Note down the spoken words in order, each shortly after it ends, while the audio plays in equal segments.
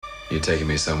You taking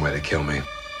me somewhere to kill me?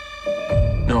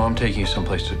 No, I'm taking you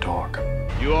someplace to talk.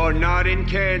 You are not in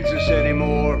Kansas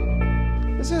anymore.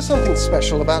 Is there something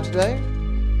special about today?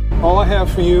 All I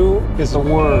have for you is a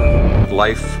word.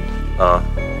 Life,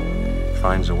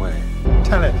 finds a way.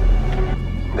 Tell it.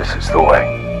 This is the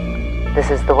way.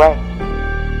 This is the way.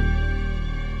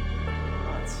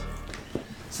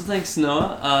 So thanks,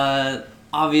 Noah.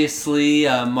 Obviously,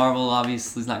 Marvel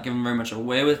is not giving very much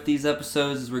away with these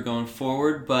episodes as we're going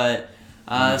forward, but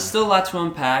still a lot to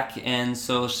unpack, and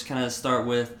so let's just kind of start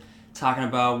with talking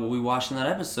about what we watched in that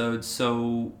episode.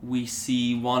 So we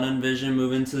see WandaVision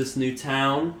move into this new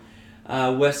town,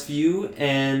 Westview,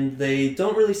 and they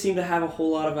don't really seem to have a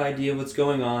whole lot of idea of what's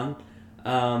going on.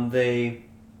 They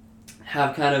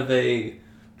have kind of a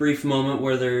brief moment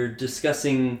where they're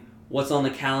discussing what's on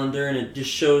the calendar, and it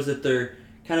just shows that they're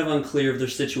kind of unclear of their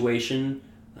situation,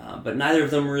 but neither of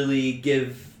them really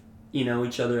give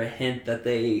each other a hint that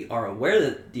they are aware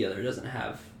that the other doesn't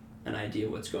have an idea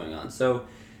of what's going on. So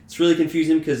it's really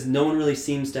confusing because no one really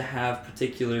seems to have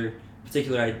particular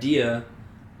idea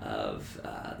of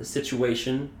the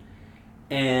situation,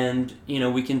 and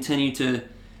we continue to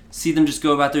see them just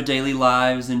go about their daily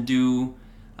lives and do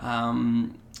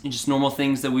just normal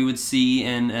things that we would see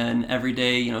in an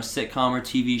everyday sitcom or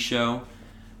TV show.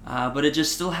 But it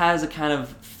just still has a kind of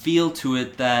feel to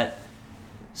it that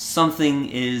something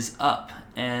is up,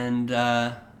 and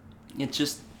it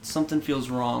just something feels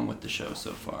wrong with the show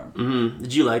so far. Mm-hmm.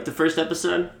 Did you like the first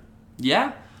episode?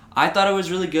 Yeah, I thought it was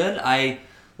really good. I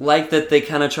like that they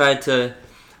kind of tried to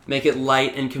make it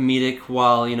light and comedic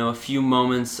while a few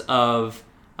moments of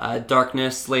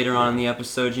darkness later on in the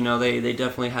episode. They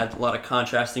definitely had a lot of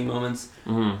contrasting moments.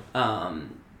 Mm-hmm.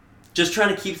 Just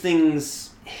trying to keep things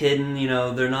hidden,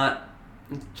 they're not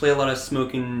play a lot of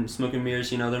smoke and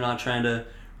mirrors. They're not trying to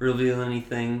reveal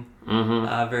anything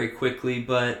very quickly,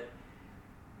 but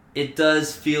it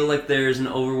does feel like there's an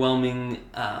overwhelming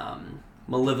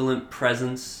malevolent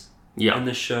presence in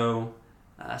the show.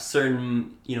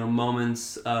 Certain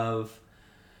moments of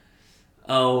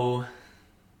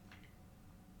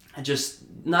just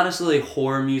not necessarily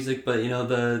horror music, but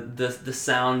the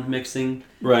sound mixing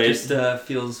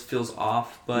just feels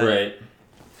off, but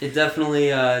it definitely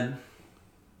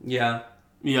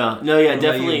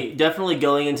definitely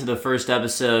going into the first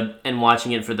episode and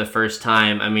watching it for the first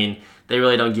time. I mean, they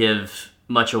really don't give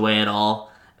much away at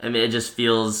all. I mean, it just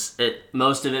feels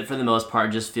most of it for the most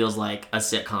part just feels like a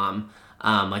sitcom,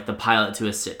 like the pilot to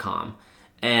a sitcom,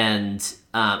 and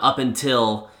up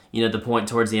until the point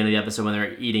towards the end of the episode when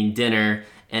they're eating dinner,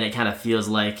 and it kind of feels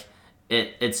like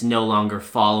it's no longer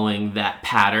following that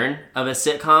pattern of a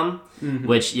sitcom,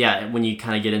 which, when you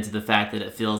kind of get into the fact that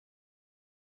it feels...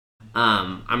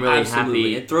 I'm really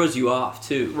happy. It throws you off,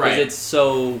 too, because it's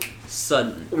so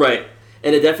sudden. Right.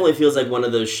 And it definitely feels like one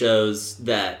of those shows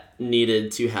that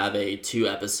needed to have a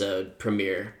 2-episode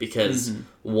premiere, because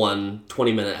one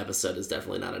 20-minute episode is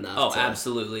definitely not enough. Oh,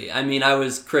 absolutely. I mean, I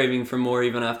was craving for more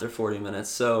even after 40 minutes,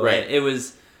 so it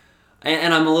was...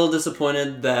 And I'm a little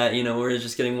disappointed that, we're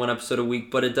just getting one episode a week,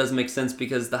 but it does make sense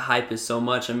because the hype is so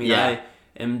much. I mean, I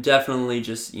am definitely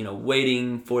just,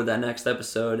 waiting for that next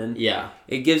episode, and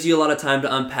it gives you a lot of time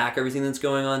to unpack everything that's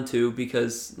going on, too,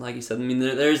 because, like you said, I mean,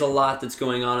 there's a lot that's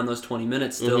going on in those 20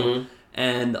 minutes still,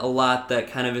 and a lot that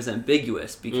kind of is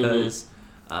ambiguous, because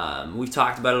we've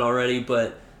talked about it already,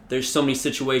 but there's so many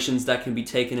situations that can be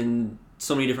taken in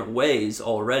so many different ways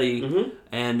already,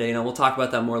 and, we'll talk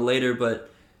about that more later, but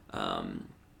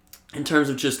in terms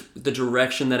of just the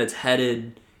direction that it's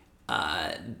headed,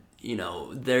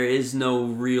 there is no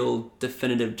real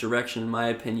definitive direction in my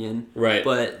opinion. Right.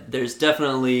 But there's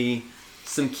definitely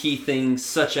some key things,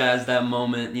 such as that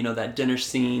moment, that dinner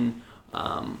scene,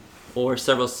 or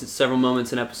several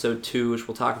moments in episode 2, which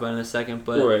we'll talk about in a second.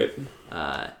 But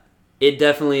it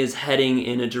definitely is heading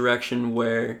in a direction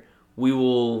where we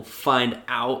will find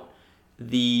out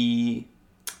the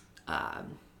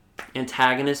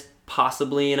antagonist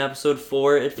possibly in episode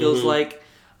 4, it feels like,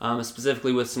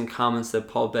 specifically with some comments that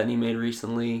Paul Bettany made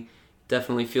recently.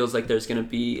 Definitely feels like there's going to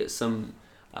be some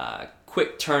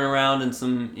quick turnaround and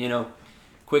some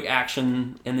quick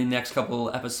action in the next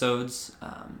couple episodes,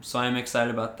 so I'm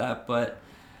excited about that. But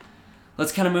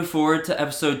let's kind of move forward to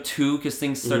episode 2, because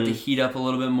things start to heat up a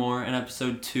little bit more in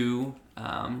episode 2.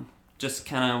 Just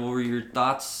kind of what were your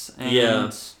thoughts? And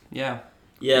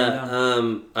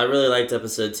I really liked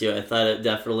episode 2. I thought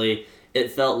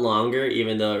it felt longer,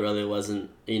 even though it really wasn't,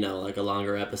 like a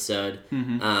longer episode.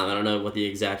 I don't know what the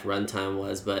exact runtime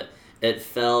was, but it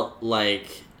felt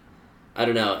like, I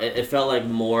don't know, it felt like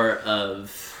more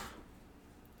of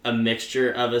a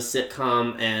mixture of a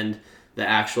sitcom and the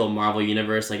actual Marvel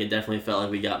Universe. Like, it definitely felt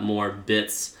like we got more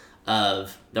bits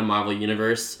of the Marvel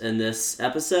Universe in this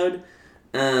episode.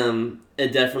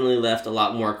 It definitely left a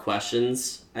lot more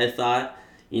questions, I thought,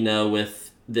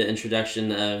 with the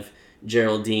introduction of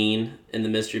Geraldine and the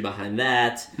mystery behind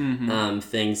that.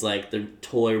 Things like the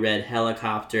toy red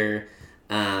helicopter.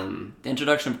 The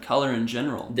introduction of color in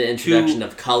general. The introduction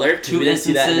of color. Two we didn't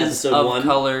see that in instances episode of 1.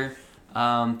 color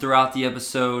throughout the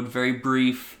episode. Very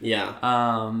brief.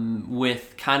 Yeah.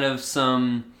 With kind of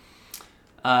some...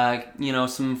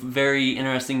 some very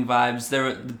interesting vibes. They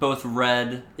were both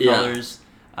red colors,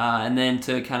 and then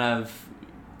to kind of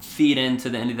feed into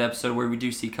the end of the episode where we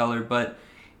do see color. But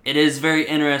it is very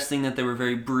interesting that they were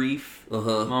very brief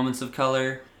moments of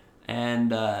color,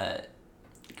 and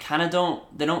kind of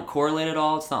don't correlate at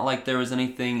all. It's not like there was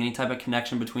any type of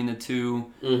connection between the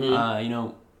two.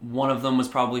 One of them was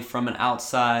probably from an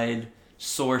outside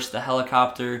source, the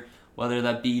helicopter, whether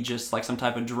that be just like some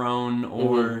type of drone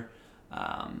or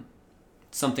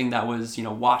something that was,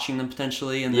 watching them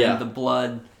potentially. And then the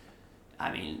blood,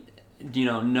 I mean,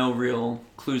 no real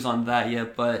clues on that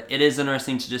yet, but it is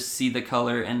interesting to just see the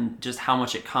color and just how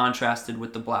much it contrasted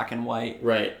with the black and white.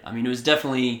 Right. I mean, it was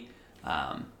definitely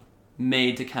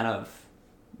made to kind of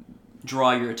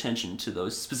draw your attention to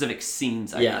those specific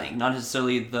scenes, I think. Not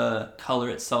necessarily the color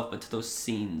itself, but to those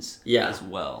scenes as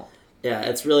well. Yeah,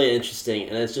 it's really interesting.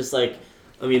 And it's just like,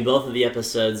 I mean, both of the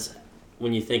episodes,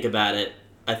 when you think about it,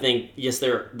 I think, yes,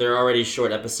 they're already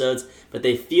short episodes, but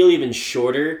they feel even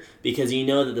shorter because you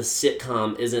know that the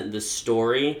sitcom isn't the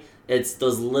story. It's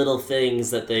those little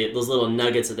things those little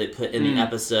nuggets that they put in the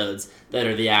episodes that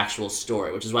are the actual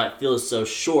story, which is why it feels so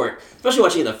short, especially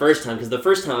watching it the first time, because the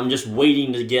first time I'm just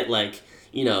waiting to get,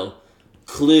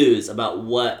 clues about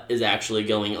what is actually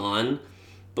going on.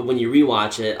 But when you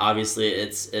rewatch it, obviously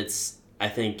I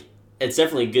think it's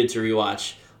definitely good to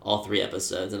rewatch all 3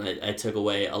 episodes, and I took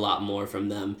away a lot more from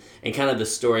them. And kind of the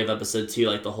story of episode 2,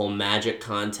 like the whole magic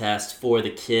contest for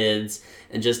the kids,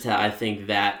 and just how I think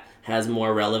that has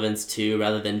more relevance too,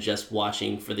 rather than just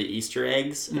watching for the Easter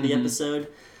eggs in the episode.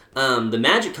 The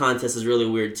magic contest is really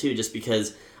weird too, just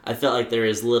because I felt like there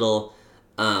is little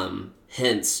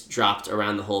hints dropped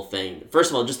around the whole thing. First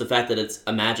of all, just the fact that it's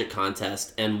a magic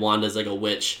contest and Wanda's like a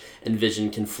witch and Vision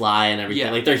can fly and everything.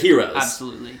 Yeah, like, they're heroes.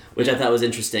 Absolutely. Which I thought was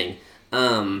interesting.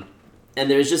 And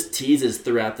there's just teases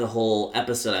throughout the whole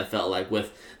episode, I felt like,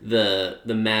 with the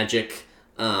magic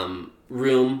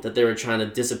room that they were trying to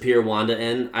disappear Wanda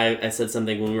in. I said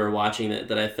something when we were watching it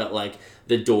that I felt like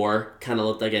the door kind of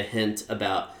looked like a hint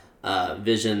about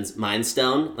Vision's Mind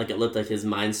Stone. Like, it looked like his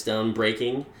Mind Stone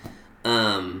breaking.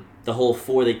 The whole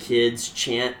For the Kids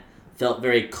chant felt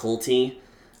very culty.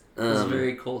 It was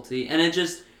very culty. And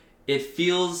it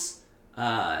feels...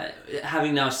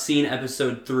 having now seen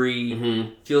episode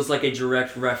 3, feels like a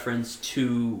direct reference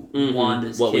to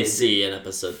Wanda's what kid. we see in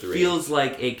episode 3. Feels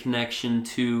like a connection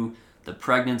to the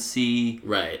pregnancy.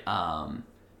 Right.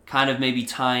 Kind of maybe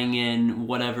tying in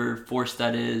whatever force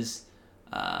that is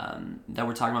that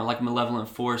we're talking about, like a malevolent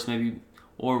force maybe,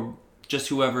 or just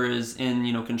whoever is in,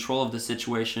 control of the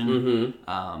situation.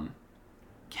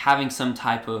 Having some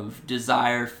type of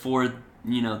desire for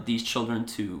these children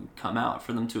to come out,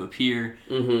 for them to appear,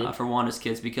 for Wanda's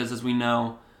kids, because as we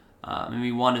know,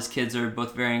 Wanda's kids are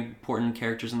both very important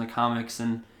characters in the comics,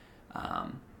 and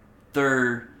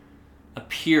their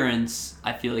appearance,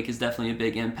 I feel like, is definitely a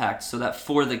big impact. So that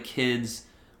For the Kids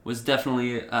was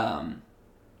definitely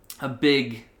a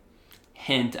big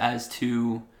hint as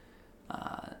to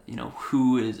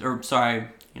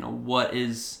what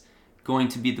is going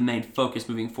to be the main focus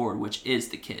moving forward, which is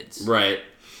the kids. Right.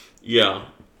 Yeah.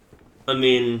 I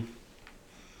mean,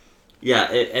 yeah,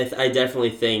 I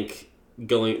definitely think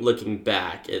looking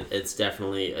back, it's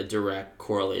definitely a direct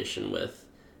correlation with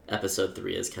episode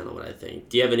 3 is kind of what I think.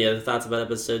 Do you have any other thoughts about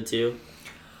episode 2?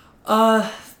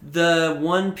 The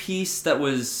one piece that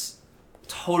was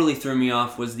totally threw me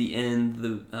off was the end.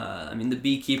 The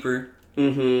beekeeper.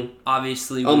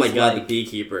 Obviously. Oh my god, the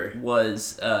beekeeper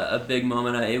was a big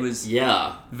moment. It was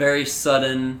very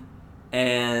sudden.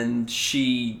 And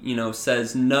she,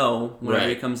 says no whenever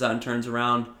he comes out and turns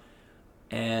around.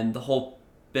 And the whole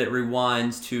bit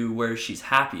rewinds to where she's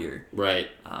happier. Right.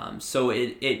 So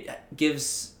it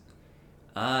gives...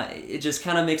 it just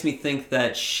kind of makes me think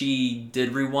that she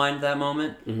did rewind that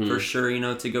moment, for sure,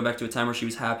 to go back to a time where she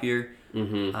was happier.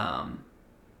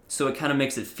 So it kind of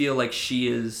makes it feel like she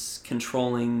is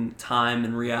controlling time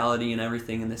and reality and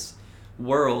everything in this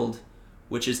world,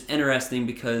 which is interesting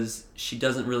because she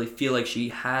doesn't really feel like she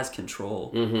has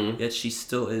control, yet she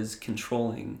still is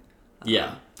controlling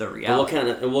the reality.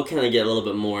 And we'll kind of get a little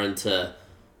bit more into,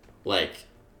 like,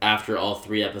 after all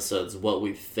 3 episodes what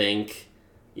we think,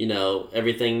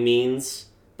 everything means,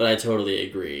 but I totally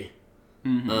agree.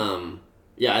 Mm-hmm.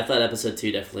 Yeah, I thought episode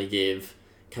 2 definitely gave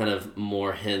kind of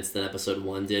more hints than episode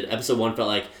 1 did. Episode 1 felt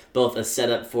like both a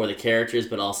setup for the characters,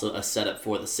 but also a setup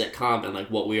for the sitcom and like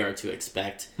what we are to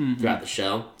expect throughout the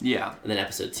show. Yeah. And then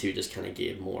episode 2 just kind of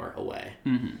gave more away.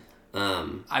 Mm-hmm.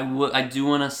 I do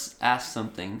want to ask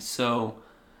something. So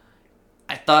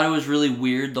I thought it was really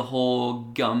weird, the whole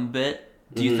gum bit.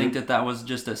 Do you think that was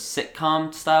just a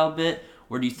sitcom style bit,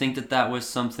 or do you think that was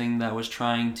something that was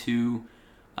trying to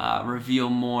reveal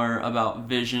more about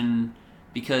Vision?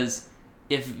 Because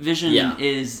if Vision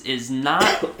is not,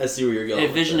 I see where you're going.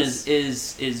 If Vision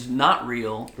is not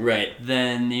real, right?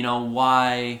 Then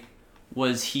why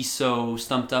was he so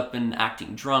stumped up and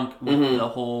acting drunk with the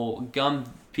whole gum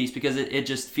piece? Because it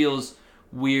just feels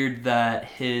weird that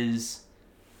his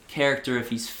character, if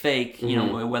he's fake,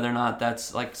 whether or not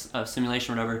that's like a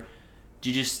simulation or whatever.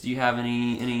 Do you have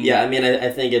any? Yeah, I mean, I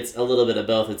think it's a little bit of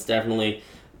both. It's definitely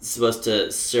supposed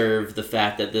to serve the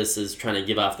fact that this is trying to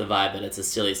give off the vibe that it's a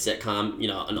silly sitcom,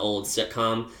 an old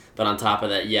sitcom. But on top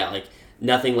of that, like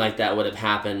nothing like that would have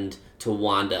happened to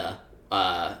Wanda,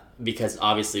 because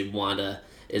obviously Wanda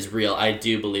is real. I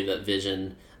do believe that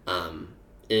Vision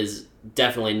is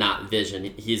definitely not Vision.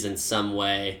 He's in some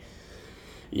way,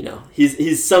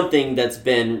 he's something that's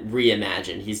been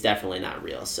reimagined. He's definitely not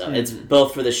real. So it's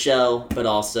both for the show, but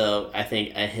also I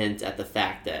think a hint at the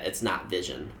fact that it's not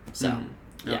Vision. So.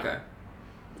 Yeah.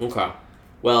 Okay.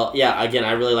 Well, yeah, again,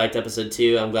 I really liked episode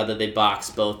 2. I'm glad that they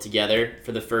boxed both together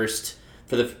for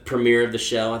the premiere of the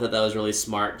show. I thought that was really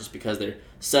smart just because they're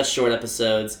such short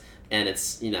episodes and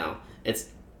it's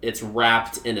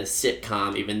wrapped in a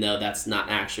sitcom even though that's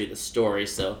not actually the story.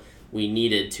 So we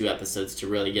needed 2 episodes to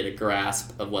really get a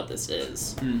grasp of what this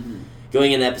is. Mm-hmm.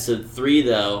 Going into episode 3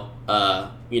 though,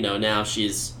 now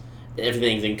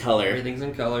everything's in color. Everything's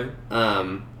in color.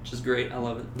 Which is great. I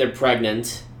love it. They're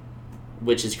pregnant,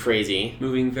 which is crazy.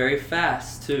 Moving very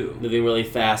fast, too. Moving really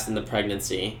fast in the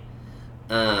pregnancy.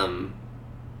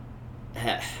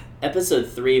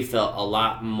 Episode 3 felt a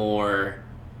lot more,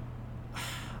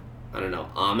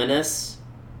 ominous.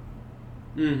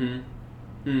 It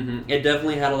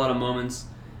definitely had a lot of moments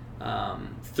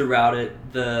throughout it.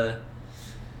 The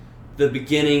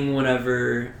beginning,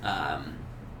 whenever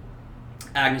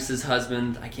Agnes's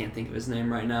husband, I can't think of his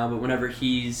name right now, but whenever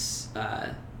he's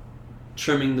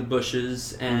trimming the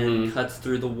bushes and cuts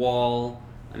through the wall,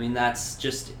 I mean, that's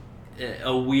just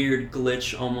a weird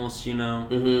glitch almost,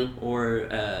 or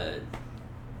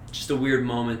just a weird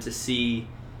moment to see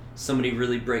somebody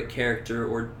really break character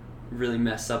or really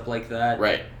mess up like that.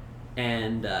 Right.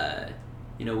 And,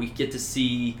 we get to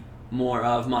see more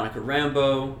of Monica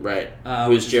Rambeau. Right.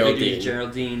 Who's Geraldine.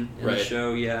 Geraldine in the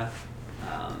show, yeah.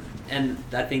 And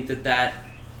I think that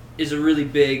is a really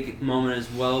big moment as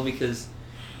well because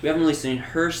we haven't really seen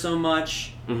her so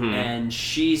much, and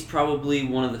she's probably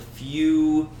one of the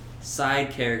few side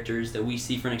characters that we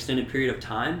see for an extended period of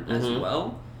time as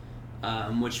well,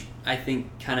 which I think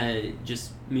kind of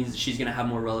just means that she's going to have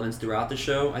more relevance throughout the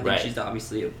show. I think she's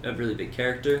obviously a really big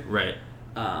character. Right.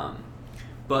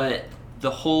 But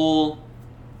the whole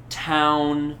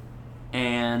town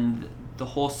and the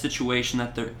whole situation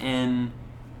that they're in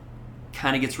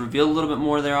kind of gets revealed a little bit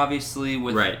more there, obviously,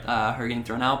 with her getting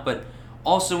thrown out. But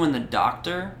also when the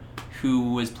doctor,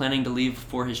 who was planning to leave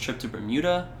for his trip to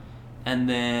Bermuda, and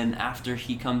then after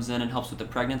he comes in and helps with the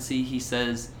pregnancy, he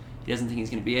says he doesn't think he's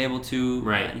going to be able to.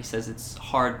 Right. And he says it's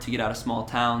hard to get out of small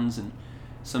towns, and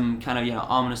some kind of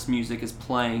ominous music is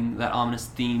playing, that ominous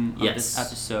theme of this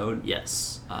episode.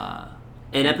 Yes.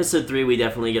 In episode 3, we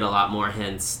definitely get a lot more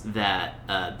hints that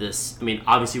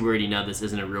obviously we already know this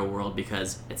isn't a real world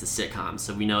because it's a sitcom,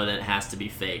 so we know that it has to be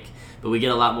fake. But we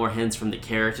get a lot more hints from the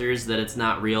characters that it's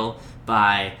not real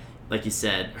by, like you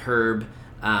said, Herb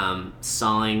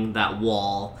sawing that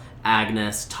wall,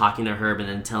 Agnes talking to Herb and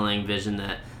then telling Vision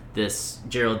that this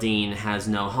Geraldine has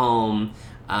no home,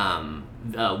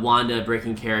 Wanda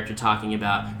breaking character talking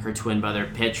about her twin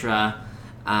brother Petra.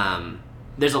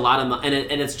 There's a lot of and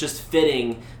it's just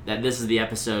fitting that this is the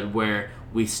episode where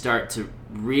we start to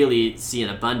really see an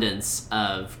abundance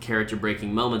of character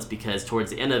breaking moments, because towards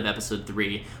the end of episode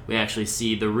 3 we actually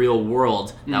see the real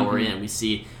world that we're in. We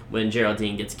see when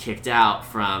Geraldine gets kicked out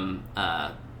from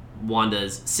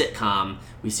Wanda's sitcom,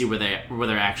 we see where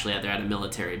they're actually at. They're at a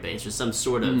military base or some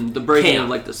sort of the breaking camp. of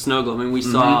like the snow globe. I mean, we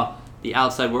saw the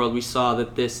outside world. We saw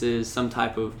that this is some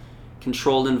type of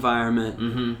controlled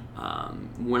environment.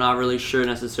 We're not really sure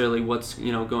necessarily what's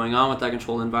going on with that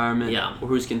controlled environment or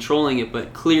who's controlling it,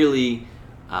 but clearly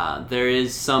there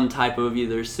is some type of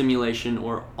either simulation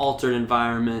or altered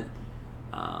environment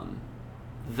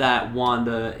that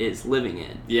Wanda is living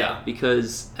in. Yeah.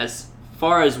 Because as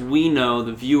far as we know,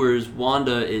 the viewers,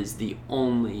 Wanda is the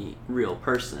only real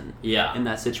person in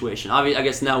that situation. I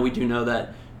guess now we do know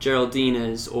that Geraldine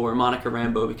is, or Monica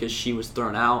Rambeau, because she was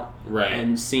thrown out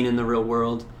and seen in the real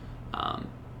world.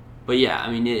 But yeah, I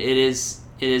mean, it is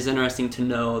interesting to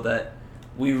know that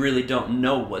we really don't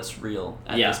know what's real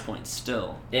at this point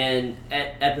still. And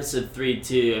at episode 3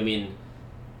 too, I mean,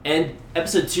 and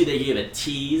episode 2 they gave a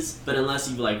tease, but unless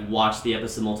you've like watched the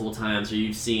episode multiple times or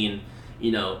you've seen,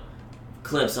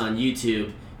 clips on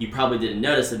YouTube, you probably didn't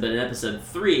notice it. But in episode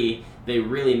 3, they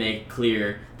really make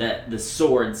clear that the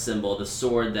sword symbol, the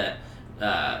sword that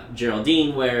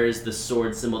Geraldine wears, the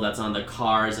sword symbol that's on the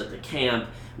cars at the camp,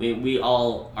 I mean, we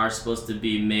all are supposed to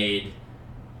be made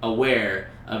aware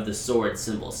of the sword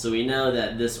symbol. So we know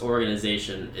that this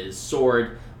organization is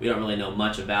SWORD. We don't really know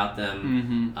much about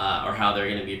them or how they're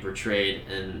going to be portrayed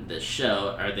in this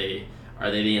show. Are they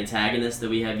the antagonists that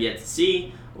we have yet to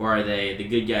see, or are they the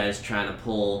good guys trying to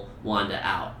pull Wanda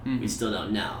out? We still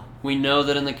don't know. We know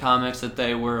that in the comics that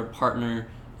they were a partner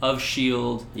of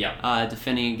S.H.I.E.L.D.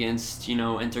 Defending against,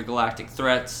 intergalactic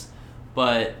threats,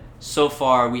 but so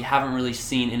far we haven't really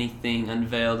seen anything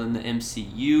unveiled in the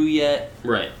MCU yet.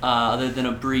 Right. Other than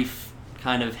a brief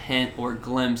kind of hint or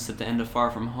glimpse at the end of Far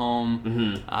From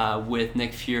Home with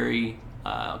Nick Fury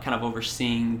kind of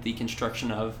overseeing the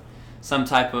construction of some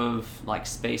type of like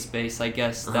space base, I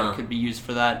guess, that could be used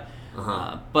for that.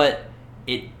 But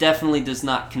it definitely does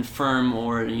not confirm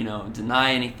or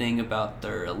deny anything about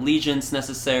their allegiance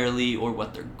necessarily or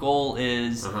what their goal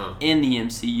is in the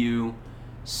MCU.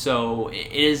 So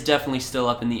it is definitely still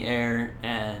up in the air,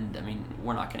 and I mean,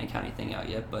 we're not going to count anything out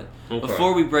yet. But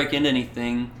before we break into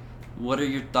anything, what are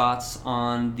your thoughts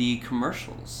on the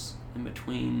commercials in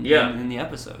between in the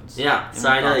episodes? Yeah, so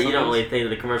I know that you don't really think that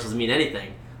the commercials mean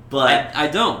anything, but I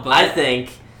don't. But I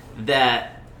think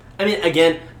that, I mean,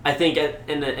 again, I think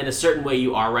in a certain way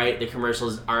you are right. The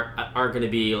commercials aren't going to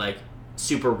be like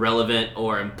super relevant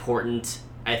or important.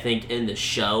 I think in the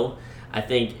show, I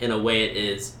think in a way it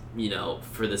is,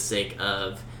 for the sake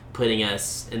of putting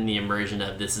us in the immersion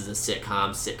of this is a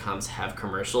sitcom. Sitcoms have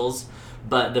commercials,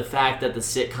 but the fact that the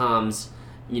sitcoms,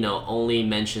 only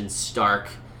mention Stark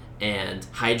and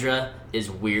Hydra is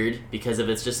weird, because if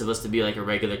it's just supposed to be like a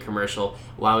regular commercial,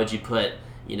 why would you put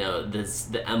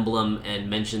the emblem and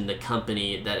mention the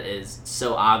company that is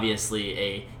so obviously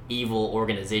a evil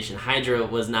organization? Hydra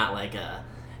was not like a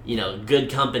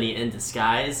good company in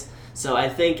disguise. So I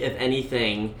think if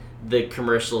anything, the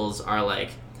commercials are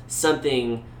like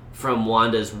something from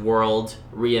Wanda's world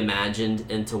reimagined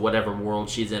into whatever world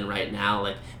she's in right now.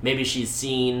 Like maybe she's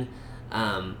seen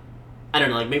I don't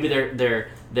know, like maybe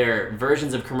they're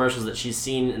versions of commercials that she's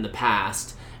seen in the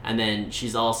past, and then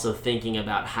she's also thinking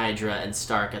about Hydra and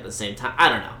Stark at the same time. I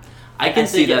don't know. I can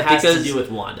see that it has because to do with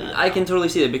Wanda. I can totally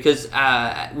see that because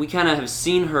we kind of have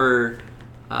seen her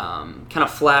kind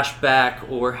of flashback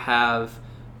or have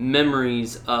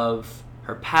memories of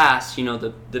her past.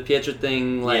 The Pietro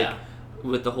thing, like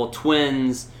with the whole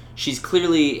twins. She's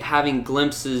clearly having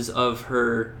glimpses of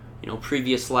her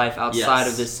previous life outside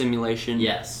of this simulation.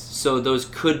 Yes. So those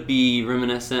could be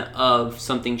reminiscent of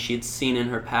something she had seen in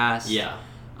her past. Yeah.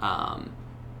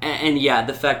 And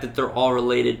the fact that they're all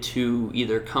related to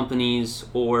either companies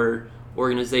or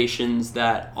organizations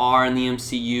that are in the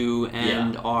MCU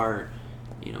and are,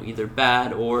 either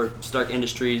bad, or Stark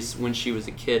Industries when she was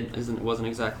a kid wasn't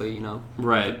exactly,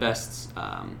 the best,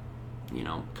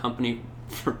 company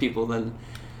for people then.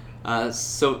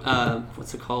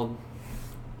 What's it called?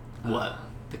 What?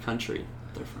 The country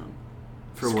they're from.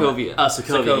 For Sokovia. What? Oh,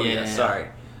 Sokovia. Yeah. Sorry.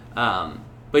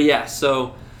 But yeah,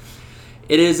 so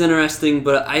it is interesting,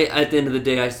 but at the end of the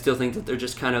day, I still think that they're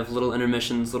just kind of little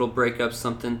intermissions, little breakups,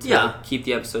 something to keep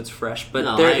the episodes fresh.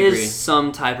 But there is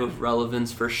some type of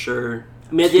relevance for sure.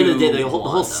 I mean, at the end of the day, the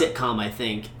whole sitcom, I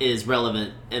think, is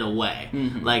relevant in a way.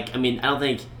 Like, I mean, I don't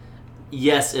think,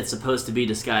 yes, it's supposed to be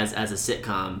disguised as a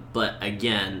sitcom, but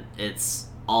again, it's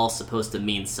all supposed to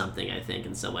mean something, I think,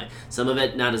 in some way. Some of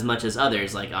it not as much as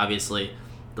others, like obviously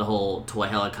the whole toy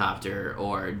helicopter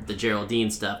or the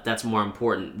Geraldine stuff, that's more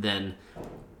important than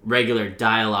regular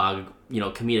dialogue,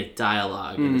 comedic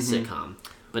dialogue in a sitcom.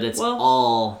 But it's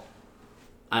all,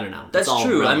 I don't know. That's all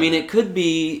true. relevant. I mean, it could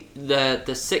be that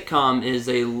the sitcom is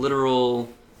a literal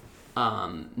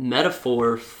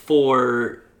metaphor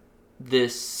for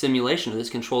this simulation, or this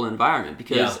controlled environment.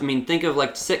 Because, I mean, think of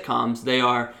like sitcoms, they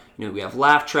are, we have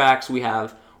laugh tracks, we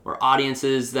have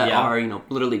audiences that are,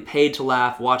 literally paid to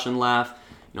laugh, watch and laugh.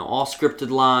 all scripted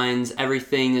lines.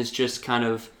 Everything is just kind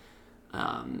of,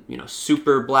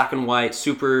 super black and white,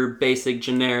 super basic,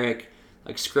 generic,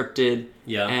 like scripted.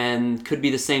 Yeah. And could be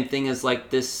the same thing as like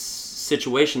this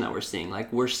situation that we're seeing.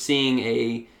 Like we're seeing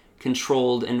a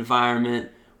controlled environment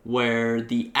where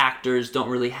the actors don't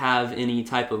really have any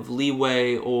type of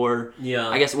leeway, or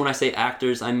I guess when I say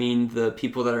actors, I mean the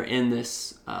people that are in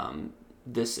this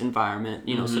this environment,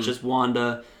 such as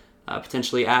Wanda,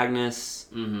 potentially Agnes,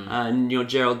 and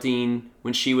Geraldine.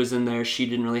 When she was in there, she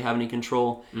didn't really have any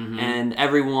control, and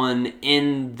everyone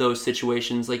in those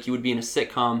situations, like you would be in a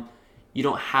sitcom, you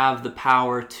don't have the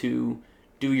power to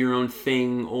do your own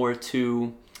thing or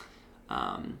to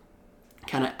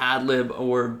kind of ad-lib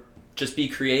or just be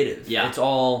creative. Yeah. It's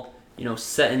all,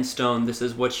 set in stone. This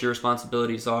is what your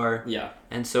responsibilities are. Yeah.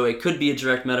 And so it could be a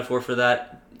direct metaphor for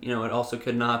that. It also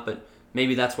could not, but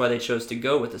maybe that's why they chose to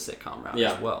go with the sitcom route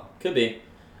as well. Could be.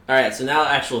 All right, so now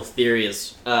actual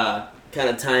theories. Kind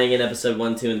of tying in episode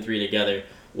 1, 2, and 3 together.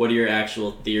 What are your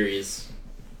actual theories?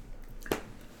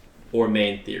 Or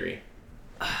main theory?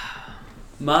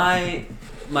 My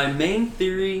main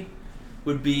theory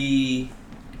would be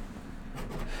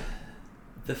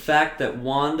the fact that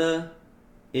Wanda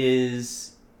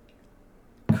is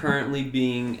currently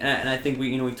being, and I think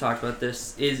we've talked about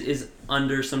this, is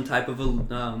under some type of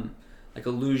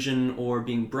illusion or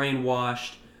being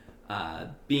brainwashed,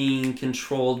 being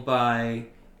controlled by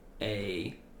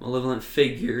a malevolent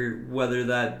figure, whether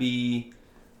that be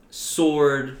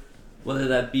Sword, whether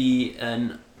that be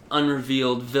an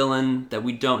unrevealed villain that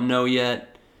we don't know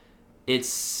yet. It's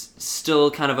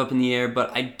still kind of up in the air,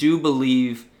 but I do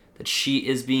believe that she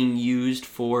is being used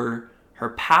for her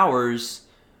powers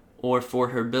or for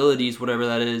her abilities, whatever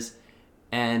that is,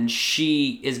 and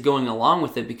she is going along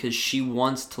with it because she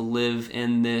wants to live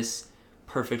in this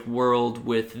perfect world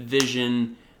with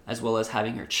Vision as well as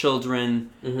having her children.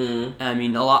 I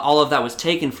mean, all of that was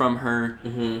taken from her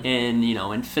in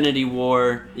Infinity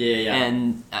War.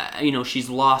 And she's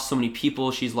lost so many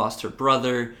people. She's lost her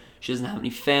brother. She doesn't have any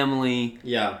family.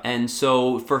 And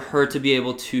so for her to be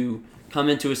able to come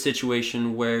into a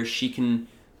situation where she can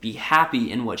be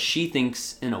happy in what she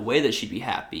thinks in a way that she'd be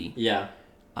happy,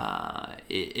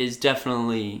 it is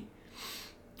definitely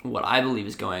what I believe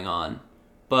is going on.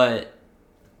 But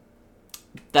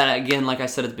that, again, like I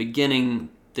said at the beginning,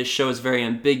 this show is very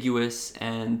ambiguous,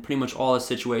 and pretty much all the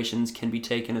situations can be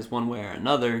taken as one way or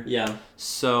another.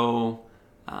 So,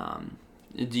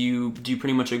 do you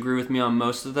pretty much agree with me on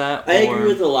most of that? I agree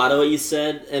with a lot of what you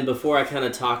said, and before I kind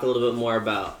of talk a little bit more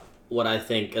about what I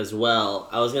think as well,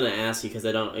 I was going to ask you, because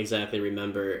I don't exactly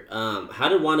remember, how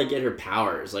did Wanda get her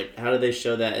powers? Like, how did they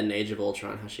show that in Age of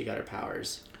Ultron, how she got her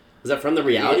powers? Was that from the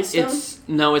Reality Stone?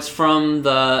 It's from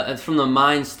the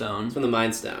Mind Stone. It's from the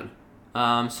Mind Stone.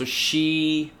 So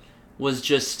she was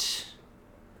just,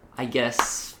 I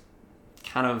guess,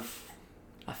 kind of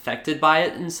affected by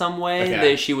it in some way.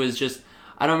 Okay. She was just,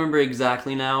 I don't remember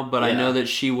exactly now, but I know that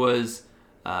she was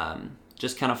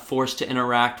just kind of forced to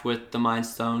interact with the Mind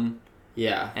Stone.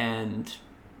 And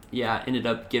ended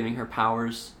up giving her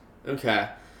powers. Okay.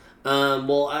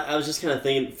 Well, I was just kind of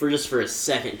thinking, for a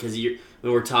second, because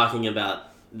when we're talking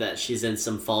about that she's in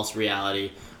some false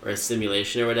reality or a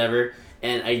simulation or whatever,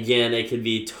 and again, it could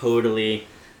be totally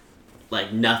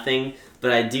like nothing,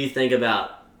 but I do think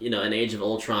about, in Age of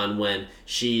Ultron, when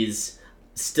she's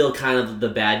still kind of the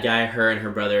bad guy, her and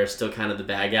her brother are still kind of the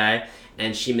bad guy,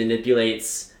 and she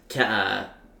manipulates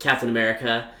Captain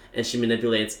America, and she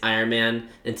manipulates Iron Man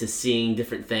into seeing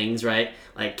different things, right?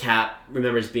 Like Cap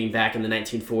remembers being back in the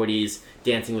 1940s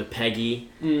dancing with Peggy,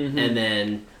 and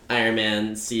then Iron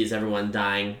Man sees everyone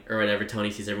dying, or whatever, Tony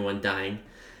sees everyone dying.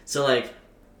 So, like,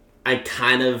 I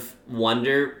kind of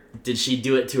wonder, did she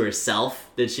do it to herself?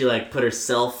 Did she, like, put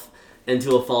herself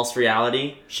into a false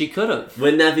reality? She could have.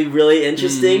 Wouldn't that be really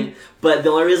interesting? But the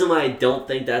only reason why I don't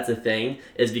think that's a thing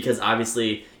is because,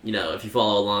 obviously, if you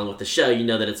follow along with the show, you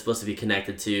know that it's supposed to be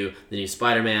connected to the new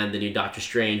Spider-Man, the new Doctor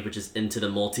Strange, which is into the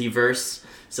multiverse.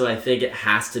 So I think it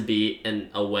has to be, in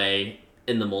a way,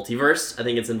 in the multiverse. I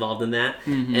think it's involved in that.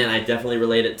 And I definitely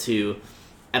relate it to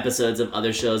episodes of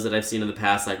other shows that I've seen in the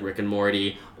past, like Rick and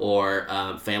Morty or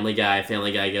Family Guy.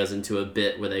 Family Guy goes into a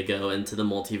bit where they go into the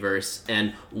multiverse,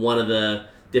 and one of the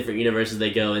different universes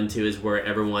they go into is where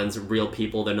everyone's real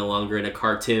people. They're no longer in a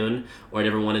cartoon, or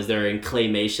everyone is there in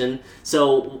claymation.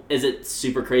 So is it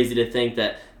super crazy to think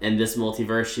that in this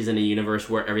multiverse she's in a universe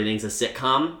where everything's a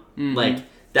sitcom? Like,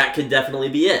 that could definitely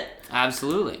be it.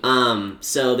 Absolutely.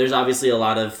 So there's obviously a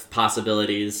lot of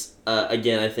possibilities.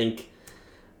 Again, I think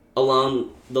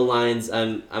along the lines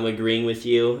I'm agreeing with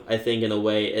you. I think in a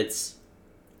way it's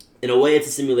in a way, it's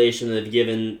a simulation. They've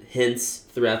given hints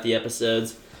throughout the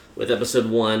episodes. With episode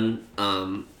 1,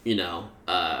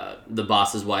 the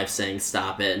boss's wife saying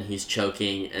 "stop it" and he's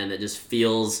choking, and it just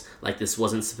feels like this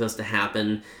wasn't supposed to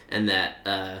happen, and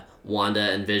that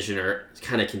Wanda and Vision are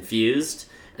kind of confused,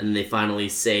 and they finally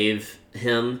save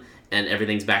him, and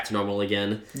everything's back to normal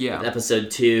again. Yeah. With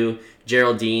episode 2,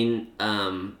 Geraldine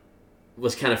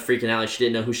was kind of freaking out, like she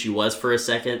didn't know who she was for a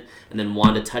second, and then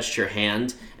Wanda touched her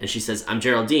hand, and she says, "I'm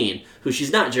Geraldine," who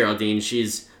she's not Geraldine,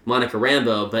 she's Monica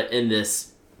Rambeau, but in this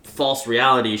false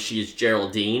reality, she's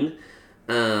Geraldine.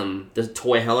 The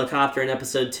toy helicopter in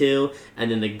episode 2,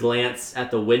 and then the glance at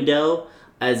the window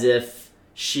as if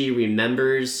she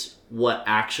remembers what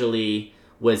actually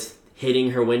was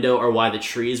hitting her window or why the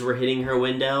trees were hitting her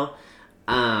window.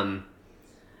 So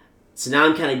now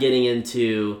I'm kind of getting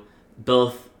into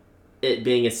both it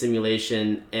being a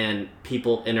simulation and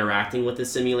people interacting with the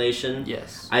simulation.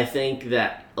 Yes. I think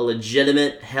that a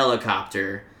legitimate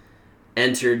helicopter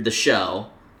entered the show,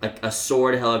 like a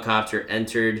sword helicopter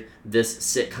entered this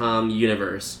sitcom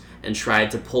universe and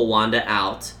tried to pull Wanda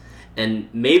out. And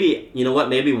maybe, you know what,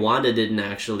 maybe Wanda didn't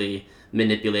actually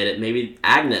manipulate it. Maybe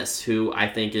Agnes, who I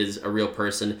think is a real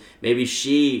person, maybe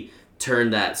she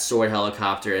turned that sword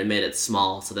helicopter and made it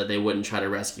small so that they wouldn't try to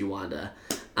rescue Wanda.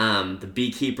 The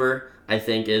beekeeper, I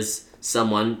think, is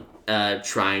someone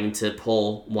trying to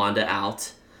pull Wanda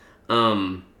out.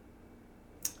 I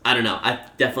don't know. I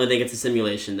definitely think it's a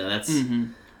simulation, though. That's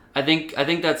I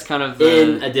think that's kind of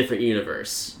in a different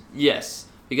universe. Yes,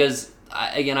 because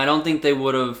I don't think they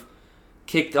would have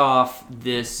kicked off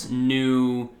this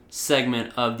new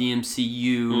segment of the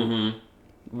MCU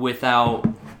without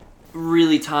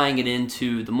really tying it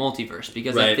into the multiverse,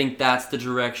 because I think that's the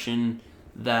direction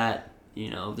that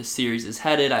the series is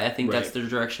headed. I think that's the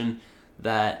direction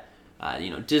that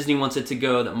Disney wants it to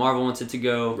go, that Marvel wants it to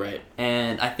go. Right.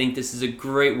 And I think this is a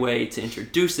great way to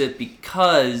introduce it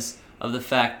because of the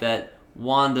fact that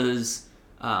Wanda's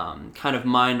kind of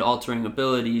mind-altering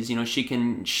abilities, she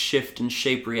can shift and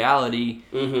shape reality,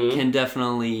 can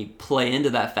definitely play into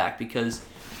that fact, because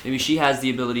maybe she has the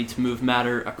ability to move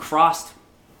matter across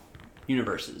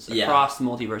universes, across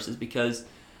multiverses, because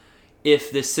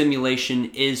if this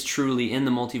simulation is truly in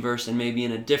the multiverse and maybe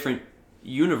in a different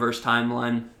universe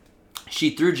timeline, she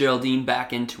threw Geraldine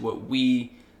back into what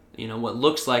what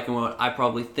looks like and what I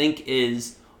probably think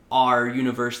is our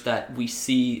universe that we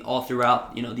see all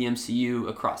throughout, the MCU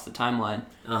across the timeline.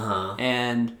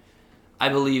 And I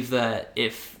believe that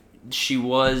if she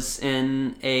was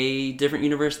in a different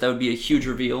universe, that would be a huge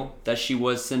reveal that she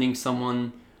was sending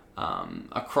someone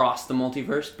across the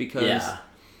multiverse, because,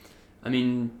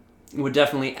 it would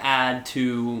definitely add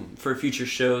to, for future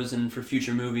shows and for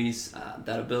future movies,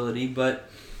 that ability. But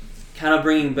kind of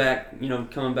bringing back,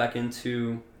 coming back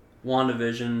into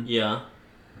WandaVision. Yeah.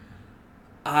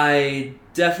 I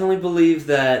definitely believe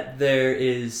that there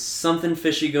is something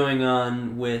fishy going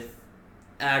on with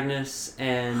Agnes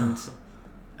and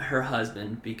her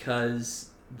husband,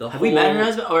 because Have we met her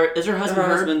husband, or is her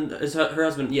husband her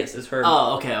husband? Yes, is her.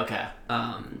 Oh, okay.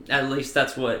 At least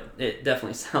that's what it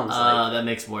definitely sounds like. That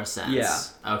makes more sense.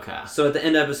 Yeah. Okay. So at the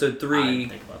end of episode 3, I didn't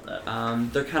think about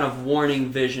that. They're kind of warning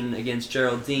Vision against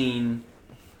Geraldine,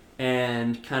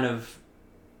 and kind of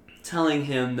telling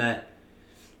him that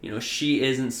she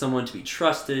isn't someone to be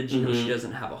trusted. She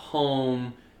doesn't have a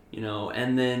home.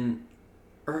 And then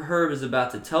Herb is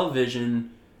about to tell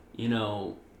Vision,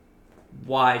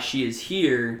 why she is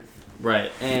here. Right.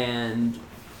 And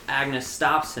Agnes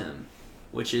stops him,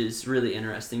 which is really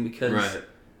interesting, because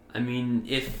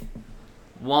if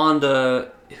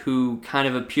Wanda, who kind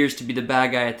of appears to be the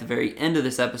bad guy at the very end of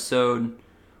this episode,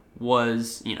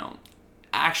 was,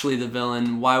 actually the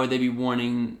villain, why would they be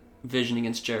warning Vision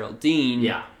against Geraldine?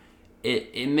 Yeah.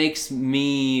 It makes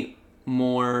me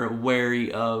more wary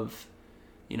of,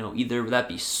 either that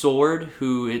be Sword,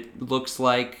 who it looks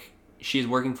like she's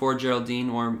working for, Geraldine,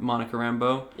 or Monica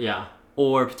Rambeau. Yeah.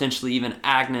 Or potentially even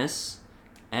Agnes,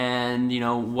 and,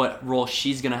 what role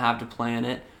she's going to have to play in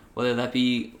it, whether that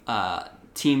be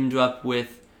teamed up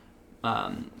with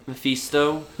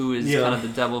Mephisto, who is kind of the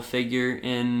devil figure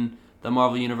in the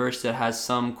Marvel Universe that has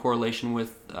some correlation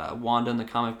with Wanda in the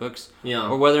comic books,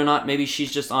 or whether or not maybe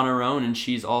she's just on her own and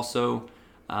she's also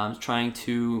trying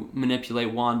to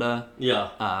manipulate Wanda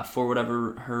for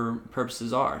whatever her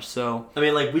purposes are. So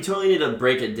we totally need to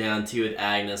break it down too with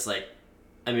Agnes.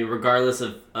 Regardless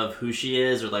of who she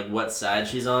is or what side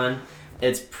she's on,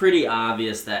 it's pretty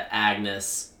obvious that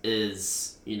Agnes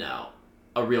is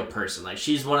a real person.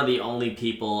 She's one of the only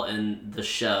people in the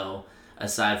show,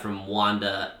 aside from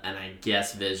Wanda and I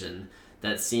guess Vision,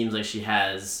 that seems like she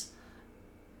has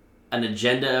an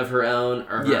agenda of her own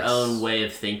or her Yes. own way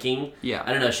of thinking. Yeah.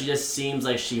 I don't know. She just seems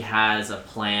like she has a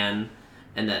plan,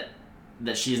 and that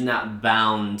she's not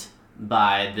bound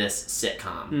by this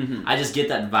sitcom. Mm-hmm. I just get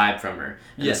that vibe from her,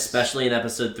 and Yes. especially in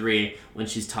episode 3 when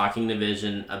she's talking to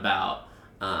Vision about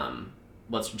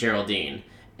what's Geraldine,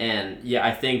 and yeah,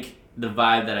 I think the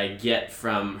vibe that I get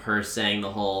from her saying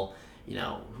the whole,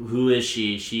 who is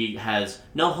she? She has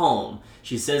no home.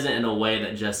 She says it in a way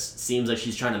that just seems like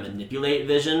she's trying to manipulate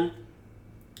Vision.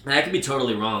 And I could be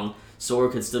totally wrong.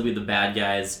 Sword could still be the bad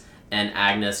guys, and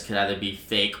Agnes could either be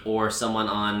fake or someone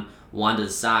on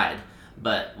Wanda's side.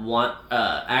 But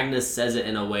Agnes says it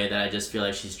in a way that I just feel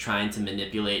like she's trying to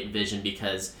manipulate Vision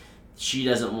because she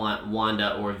doesn't want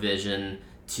Wanda or Vision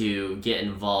to get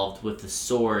involved with the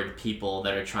Sword people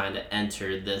that are trying to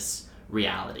enter this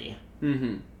reality.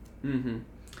 Mm-hmm. Mm-hmm.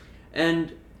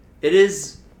 And it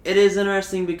is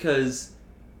interesting because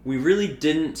we really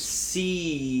didn't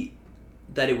see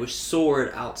that it was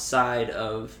Sword outside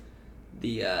of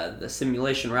the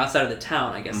simulation, or outside of the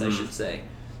town, I guess I should say.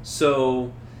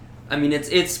 So, I mean,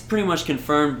 it's pretty much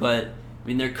confirmed, but I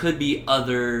mean, there could be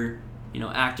other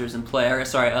actors in play. Or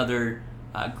sorry, other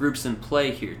groups in play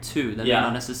here too. That may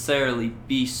not necessarily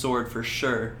be Sword for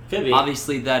sure. Could be.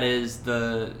 Obviously, that is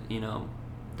the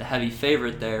the heavy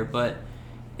favorite there, but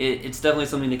it's definitely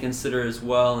something to consider as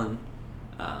well, and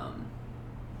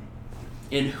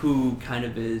in who kind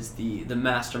of is the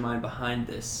mastermind behind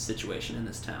this situation in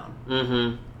this town.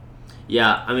 Mm-hmm.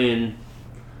 Yeah, I mean,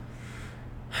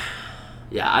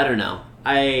 I don't know.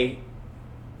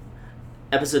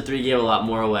 Episode 3 gave a lot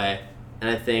more away, and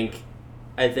I think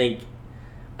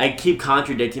I keep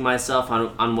contradicting myself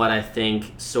on what I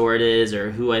think Sword is,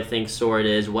 or who I think Sword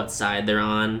is, what side they're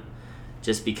on,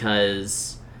 just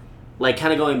because, like,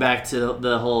 kind of going back to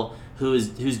the whole who's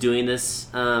doing this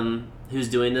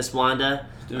Wanda.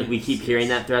 Like, we keep hearing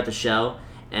that throughout the show,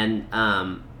 and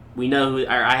we know who,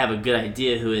 or I have a good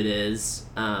idea who it is.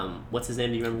 What's his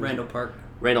name? Do you remember?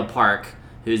 Randall Park,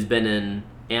 who's been in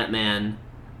Ant-Man.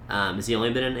 Has he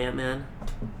only been in Ant-Man?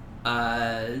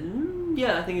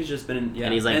 Yeah, I think he's just been in. Yeah,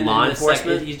 and he's like law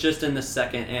enforcement. He's just in the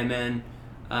second Ant-Man.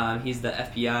 He's the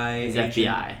FBI. He's agent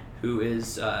FBI who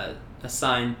is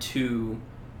assigned to,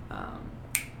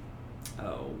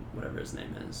 whatever his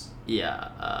name is.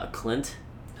 Yeah, Clint.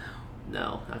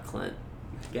 No, not Clint.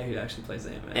 The guy who actually plays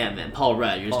Ant-Man. Ant-Man. Paul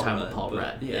Rudd. You're just Paul talking about Paul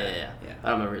Rudd. Yeah. I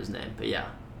don't remember his name, but yeah.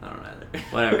 I don't either.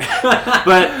 Whatever.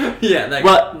 But yeah, that guy.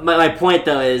 Well, my point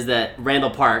though is that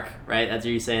Randall Park, right? That's what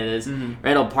you're saying it is. Mm-hmm.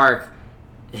 Randall Park,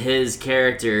 his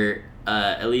character,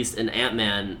 at least in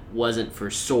Ant-Man, wasn't for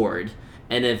Sword.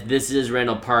 And if this is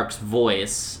Randall Park's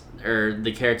voice, or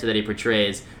the character that he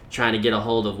portrays, trying to get a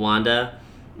hold of Wanda,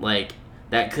 like,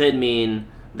 that could mean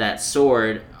that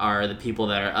Sword are the people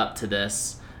that are up to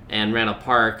this, and Randall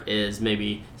Park is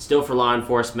maybe still for law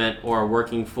enforcement or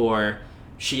working for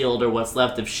S.H.I.E.L.D. or what's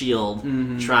left of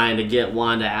S.H.I.E.L.D., trying to get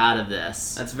Wanda out of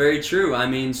this. That's very true. I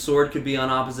mean, Sword could be on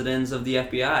opposite ends of the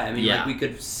FBI. I mean, like, we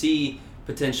could see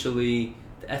potentially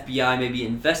the FBI maybe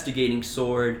investigating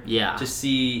Sword to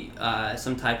see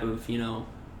some type of,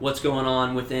 what's going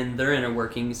on within their inner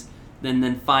workings,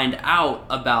 then find out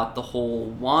about the whole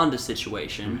Wanda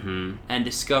situation and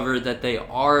discover that they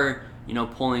are,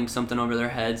 pulling something over their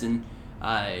heads and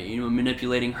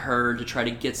manipulating her to try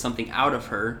to get something out of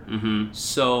her.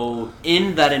 So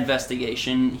in that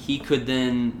investigation, he could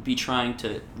then be trying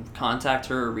to contact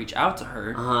her or reach out to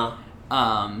her.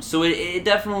 So it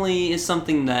definitely is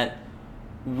something that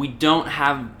we don't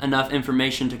have enough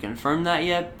information to confirm that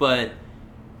yet, but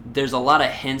there's a lot of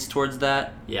hints towards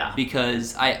that. Yeah.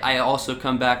 Because I also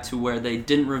come back to where they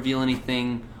didn't reveal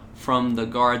anything from the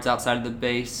guards outside of the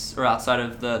base or outside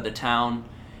of the town.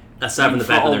 Aside from the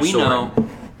fact that they're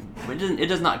Sword. It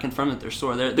does not confirm that they're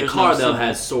Sword. The car, though,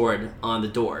 has Sword on the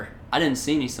door. I didn't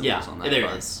see any symbols on that there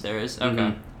car. is. There is?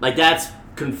 Okay. Like, that's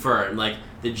confirmed. Like,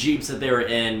 the Jeeps that they were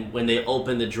in, when they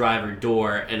open the driver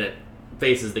door and it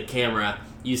faces the camera,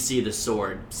 you see the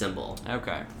Sword symbol.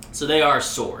 Okay. So they are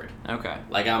Sword. Okay.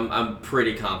 Like, I'm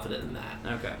pretty confident in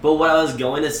that. Okay. But what I was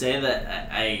going to say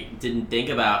that I didn't think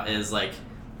about is, like,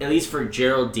 at least for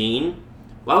Geraldine,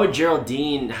 why would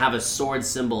Geraldine have a Sword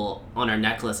symbol on her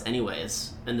necklace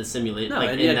anyways in the simulation? No,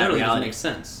 like, it totally doesn't make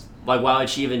sense. Like, why would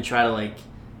she even try to, like,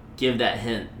 give that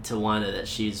hint to Wanda that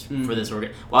she's for this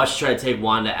organ? Why would she try to take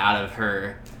Wanda out of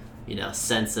her,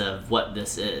 sense of what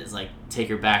this is? Like, take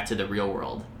her back to the real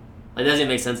world. Like, it doesn't even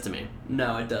make sense to me.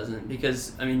 No, it doesn't.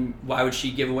 Because, I mean, why would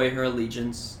she give away her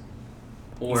allegiance?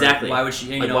 Or exactly. Why would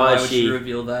she, why would she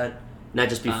reveal that? Not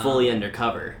just be fully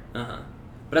undercover.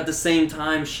 But at the same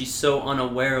time, she's so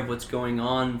unaware of what's going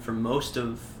on for most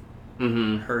of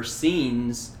her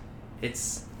scenes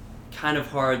it's kind of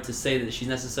hard to say that she's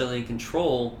necessarily in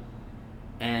control.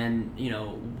 And, you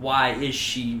know, why is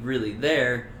she really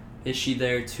there? Is she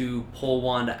there to pull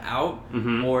Wanda out?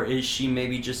 Or is she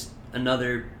maybe just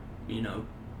another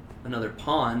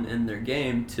pawn in their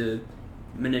game to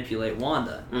manipulate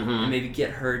Wanda and maybe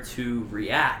get her to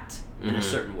react in a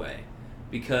certain way?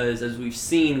 Because as we've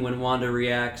seen, when Wanda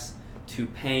reacts to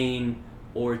pain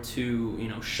or to, you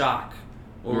know, shock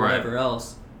or whatever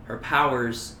else, her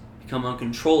powers become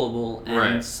uncontrollable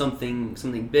and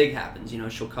something big happens. You know,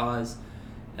 she'll cause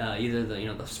either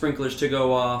the sprinklers to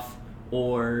go off,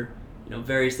 or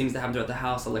various things that happen throughout the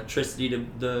house, electricity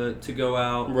to go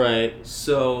out. Right.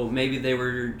 So maybe they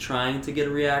were trying to get a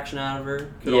reaction out of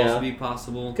her. Could also be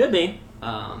possible. Could be.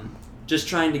 Just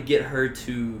trying to get her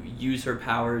to use her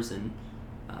powers and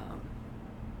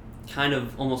kind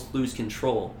of almost lose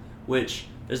control, which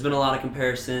there's been a lot of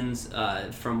comparisons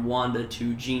from Wanda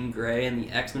to Jean Grey in the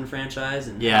X-Men franchise,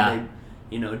 and how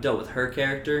they dealt with her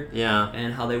character,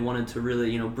 and how they wanted to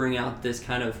really bring out this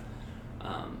kind of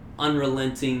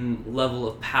unrelenting level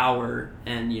of power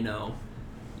and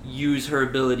use her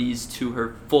abilities to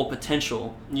her full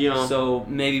potential. So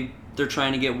maybe they're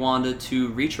trying to get Wanda to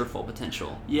reach her full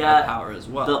potential of power as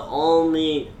well.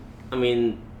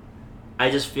 I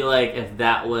just feel like if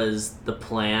that was the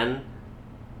plan,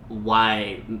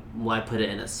 why put it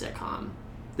in a sitcom?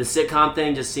 The sitcom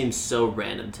thing just seems so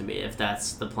random to me. If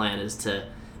that's the plan, is to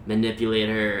manipulate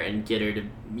her and get her to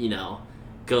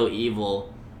go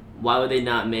evil, why would they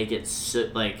not make it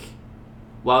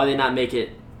why would they not make it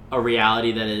a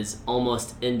reality that is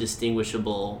almost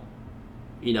indistinguishable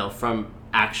from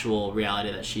actual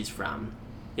reality that she's from?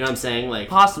 You know what I'm saying?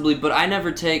 Possibly, but I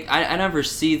never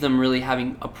see them really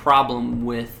having a problem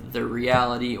with their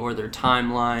reality or their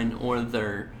timeline or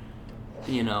their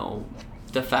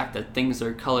the fact that things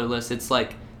are colorless. It's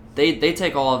like they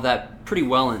take all of that pretty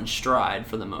well in stride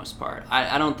for the most part.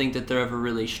 I don't think that they're ever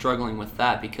really struggling with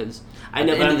that, because at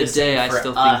the end of the day, I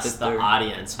still think that the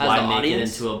audience, why make it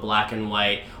into a black and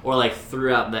white or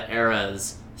throughout the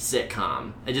era's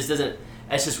sitcom? It just doesn't.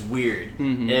 It's just weird.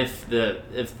 If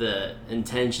the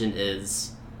intention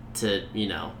is to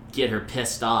get her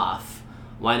pissed off,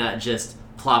 why not just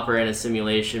plop her in a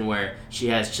simulation where she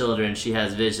has children, she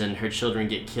has Vision, her children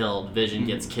get killed, Vision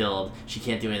gets killed, she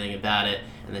can't do anything about it,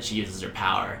 and then she uses her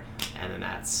power, and then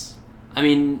that's... I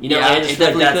just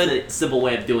feel like that's the simple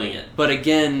way of doing it. But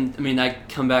again, I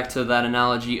come back to that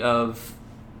analogy of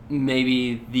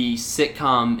maybe the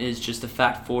sitcom is just a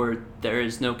fact for there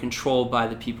is no control by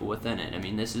the people within it.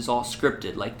 This is all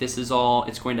scripted.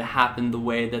 It's going to happen the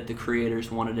way that the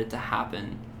creators wanted it to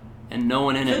happen. And no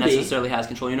one in it necessarily has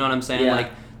control. You know what I'm saying? Yeah.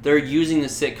 They're using the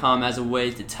sitcom as a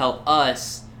way to tell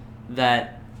us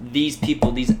that these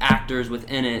people, these actors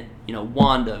within it,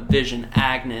 Wanda, Vision,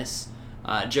 Agnes,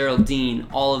 Geraldine,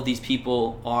 all of these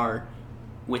people are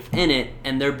within it,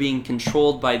 and they're being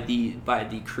controlled by the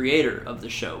creator of the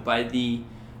show, by the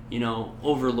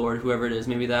overlord, whoever it is,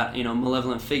 maybe that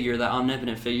malevolent figure, that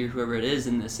omnipotent figure, whoever it is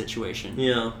in this situation.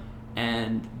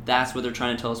 And that's what they're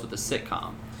trying to tell us with the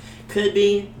sitcom. Could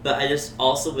be, but I just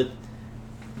also, with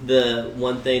the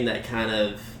one thing that kind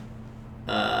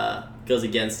of goes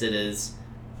against it is,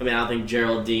 I don't think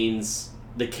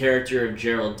the character of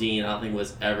Geraldine, I don't think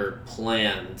was ever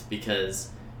planned,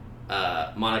 because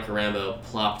Monica Rambeau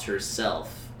plopped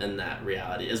herself in that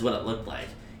reality, is what it looked like.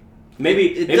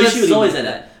 Maybe she was always in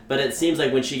it, but it seems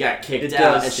like when she got kicked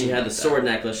out and she had the sword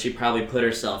necklace, she probably put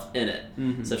herself in it.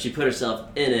 So if she put herself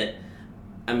in it,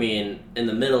 in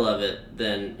the middle of it,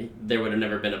 then there would have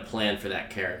never been a plan for that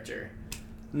character.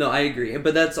 No, I agree.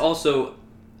 But that's also,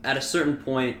 at a certain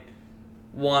point,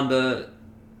 Wanda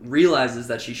realizes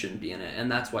that she shouldn't be in it, and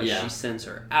that's why she sends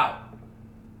her out.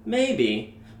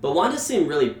 Maybe. But Wanda seemed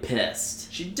really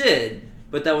pissed. She did,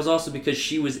 but that was also because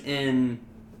she was in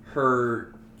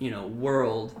her,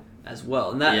 world as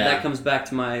well. And that comes back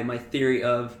to my theory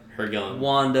of her going.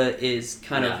 Wanda is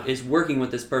is working with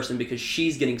this person because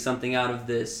she's getting something out of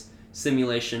this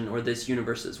simulation or this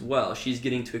universe as well. She's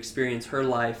getting to experience her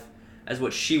life as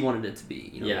what she wanted it to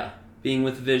be. Being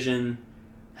with Vision,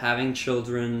 having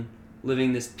children,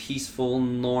 living this peaceful,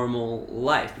 normal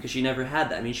life, because she never had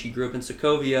that. She grew up in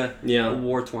Sokovia, a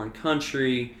war-torn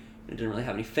country, and didn't really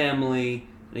have any family,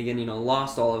 and again,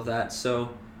 lost all of that.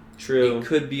 So true, it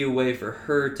could be a way for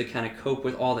her to kind of cope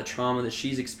with all the trauma that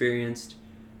she's experienced,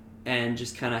 and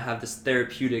just kind of have this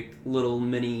therapeutic little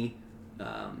mini,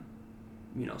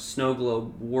 snow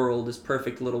globe world, this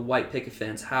perfect little white picket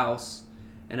fence house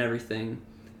and everything,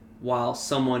 while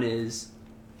someone is,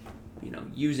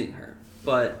 using her.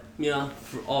 But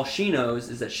for all she knows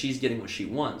is that she's getting what she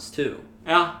wants too.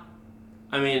 Yeah,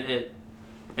 I mean,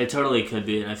 it totally could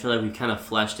be, and I feel like we kind of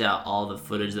fleshed out all the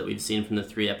footage that we've seen from the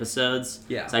 3 episodes.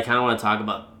 Yeah. So I kind of want to talk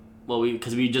about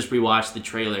because we just rewatched the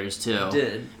trailers too.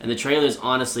 Did. And the trailers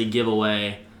honestly give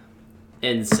away,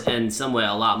 in some way,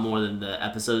 a lot more than the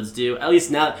episodes do. At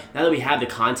least now that we have the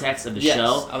context of the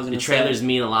show, the trailers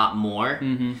mean a lot more.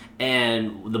 Mm-hmm.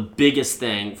 And the biggest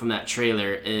thing from that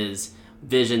trailer is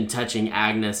Vision touching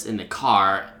Agnes in the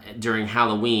car during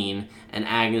Halloween, and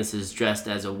Agnes is dressed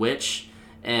as a witch.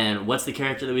 And what's the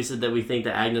character that we said that we think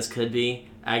that Agnes could be?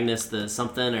 Agnes the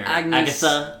something, or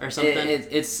Agatha or something?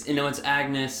 It's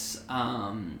Agnes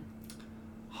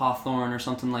Hawthorne or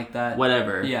something like that.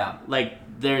 Whatever. Yeah. Like,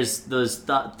 there's those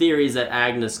theories that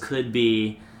Agnes could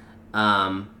be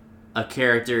a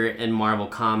character in Marvel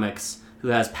Comics who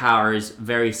has powers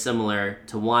very similar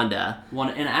to Wanda.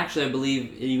 And actually, I believe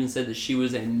it even said that she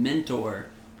was a mentor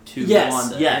to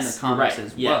Wanda in the comics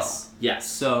as well.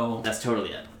 Yes. So that's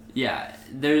totally it. Yeah,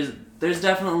 there's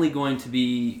definitely going to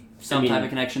be some type of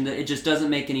connection. That it just doesn't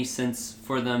make any sense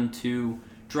for them to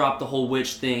drop the whole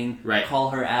witch thing,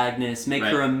 call her Agnes, make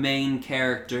her a main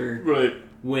character,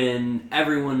 when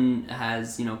everyone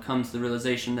has come to the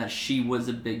realization that she was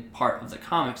a big part of the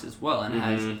comics as well, and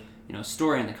has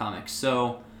story in the comics.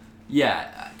 So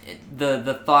yeah,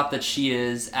 the thought that she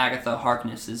is Agatha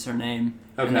Harkness is her name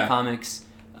in the comics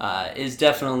is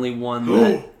definitely one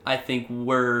that I think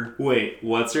we're... Wait,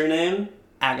 what's her name?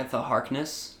 Agatha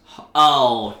Harkness.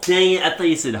 Oh, dang it. I thought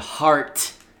you said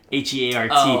Heart.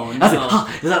 H-E-A-R-T. Oh, no. I was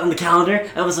like, is that on the calendar?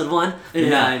 Episode 1? Yeah,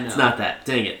 no, I know. It's not that.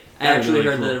 Dang it. I actually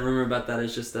heard the rumor about that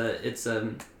is just that it's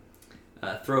a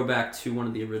throwback to one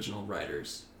of the original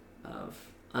writers of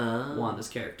Wanda's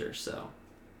character, so...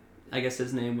 I guess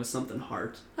his name was something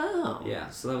Hart. Oh. Yeah,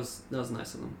 so that was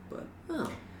nice of them, but...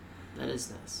 Oh, that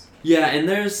is nice. Yeah, and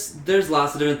there's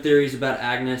lots of different theories about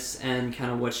Agnes and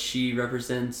kind of what she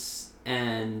represents,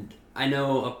 and I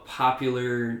know a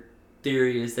popular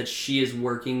theory is that she is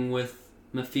working with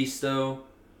Mephisto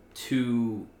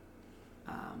to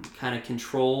kind of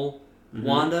control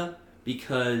Wanda,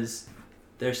 because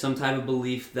there's some type of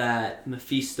belief that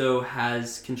Mephisto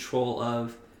has control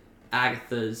of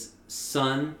Agatha's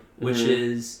son, which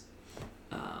is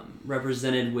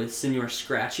represented with Senor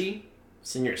Scratchy.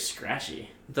 Senor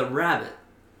Scratchy? The rabbit.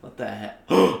 What the heck?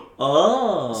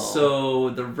 Oh!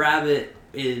 So the rabbit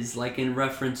is like in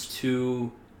reference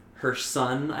to her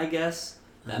son, I guess.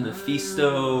 That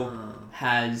Mephisto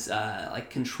has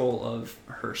like control of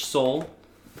her soul.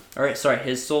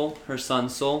 His soul, her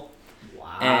son's soul.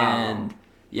 Wow. And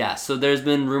yeah, so there's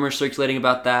been rumors circulating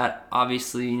about that.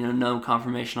 Obviously, no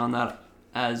confirmation on that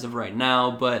as of right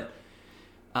now, but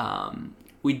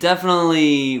we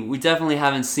definitely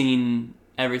haven't seen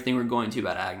everything we're going to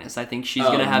about Agnes. I think she's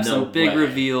going to have some big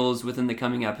reveals within the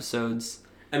coming episodes.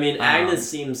 I mean, Agnes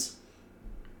seems...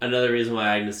 Another reason why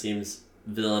Agnes seems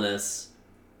villainous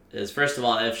is, first of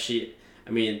all,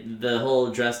 the whole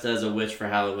dressed as a witch for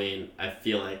Halloween, I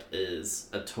feel like is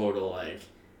a total, like,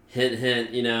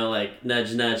 hint, like,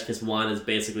 nudge, because Wanda's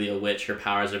basically a witch. Her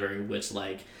powers are very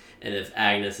witch-like. And if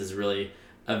Agnes is really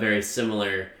a very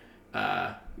similar,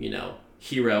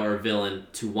 hero or villain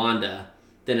to Wanda,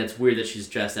 then it's weird that she's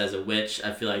dressed as a witch.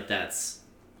 I feel like that's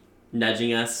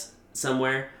nudging us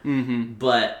somewhere. Mm-hmm.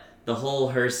 But the whole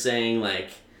her saying, like,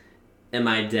 am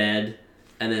I dead?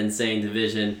 And then saying to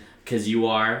Vision, 'cause you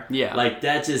are. Yeah. Like,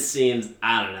 that just seems,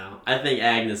 I don't know. I think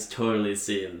Agnes totally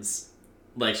seems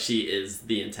like she is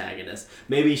the antagonist.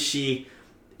 Maybe she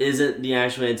isn't the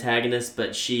actual antagonist,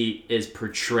 but she is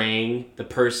portraying the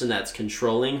person that's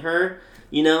controlling her,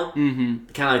 Mm-hmm.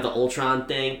 Kind of like the Ultron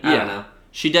thing. I don't know.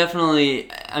 She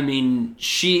definitely,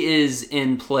 she is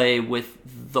in play with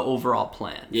the overall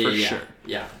plan, for sure.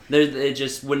 Yeah. It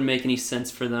just wouldn't make any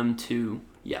sense for them to,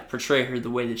 portray her the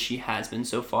way that she has been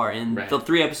so far in the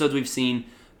 3 episodes we've seen,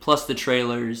 plus the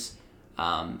trailers,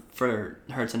 for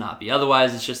her to not be.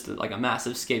 Otherwise, it's just like a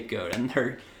massive scapegoat, and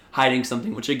they're hiding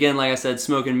something, which again, like I said,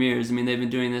 smoke and mirrors. They've been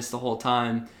doing this the whole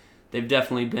time. They've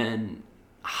definitely been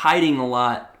hiding a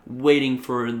lot, waiting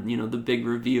for, the big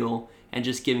reveal, and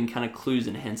just giving kind of clues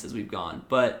and hints as we've gone.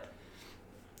 But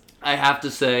I have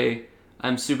to say,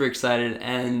 I'm super excited,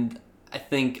 and I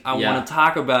think I want to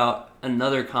talk about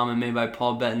another comment made by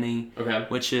Paul Bettany,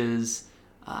 which is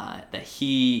that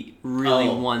he really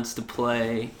wants to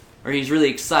play, or he's really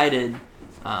excited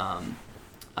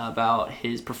about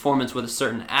his performance with a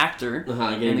certain actor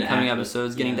in the coming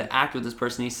episodes, getting to act with this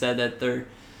person. He said that their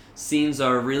scenes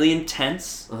are really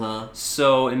intense,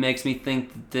 so it makes me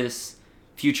think that this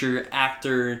future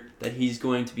actor that he's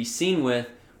going to be seen with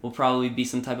will probably be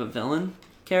some type of villain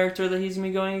character that he's going to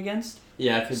be going against.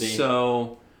 Yeah, it could be.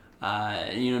 So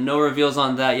No reveals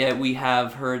on that yet. We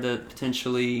have heard that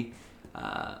potentially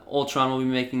Ultron will be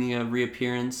making a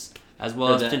reappearance, as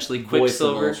well as potentially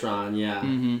Quicksilver. Voice of Ultron, yeah.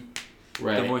 Mm-hmm.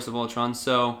 Right. The voice of Ultron.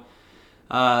 So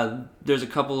there's a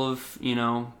couple of,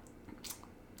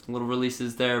 little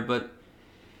releases there, but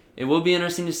it will be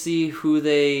interesting to see who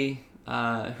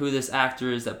this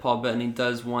actor is that Paul Bettany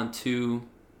does want to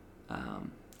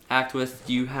act with.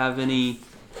 Do you have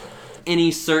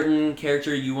any certain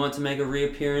character you want to make a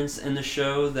reappearance in the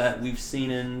show that we've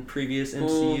seen in previous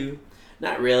MCU?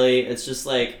 Not really. It's just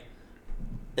like,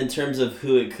 in terms of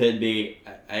who it could be,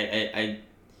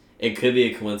 it could be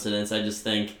a coincidence. I just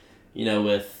think,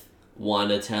 with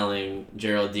Wanda telling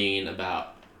Geraldine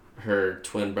about her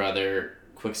twin brother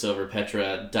Quicksilver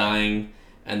Petra dying,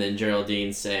 and then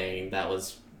Geraldine saying that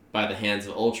was by the hands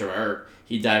of Ultron, or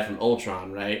he died from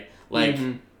Ultron, right? Like,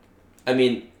 I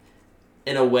mean,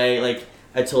 in a way, like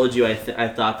I told you, I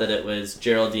thought that it was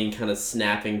Geraldine kind of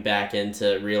snapping back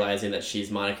into realizing that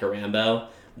she's Monica Rambeau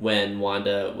when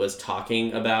Wanda was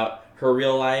talking about her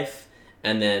real life,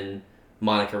 and then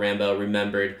Monica Rambeau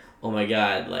remembered, oh my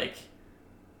god, like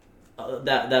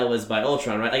that was by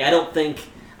Ultron, right? Like I don't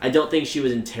think she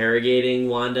was interrogating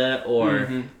Wanda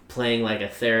or playing like a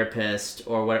therapist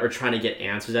or whatever, trying to get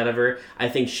answers out of her. I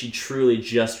think she truly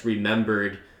just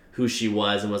remembered who she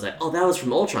was and was like, oh, that was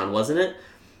from Ultron, wasn't it?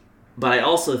 But I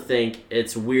also think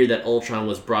it's weird that Ultron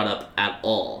was brought up at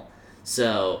all.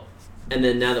 So, and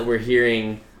then now that we're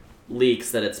hearing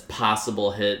leaks that it's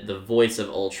possible the voice of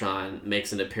Ultron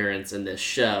makes an appearance in this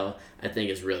show, I think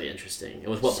is really interesting. It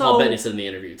was what Paul Bettany said in the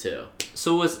interview too.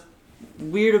 So what's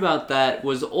weird about that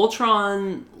was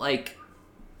Ultron, like,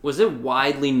 was it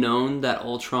widely known that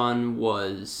Ultron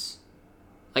was,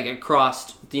 like,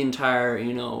 across the entire,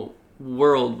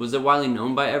 world, was it widely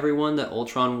known by everyone that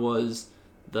Ultron was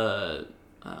the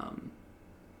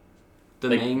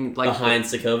main, like, behind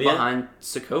Sokovia? Behind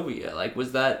Sokovia. Like,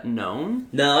 was that known?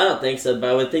 No, I don't think so, but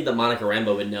I would think that Monica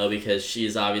Rambeau would know because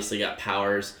she's obviously got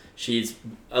powers. She's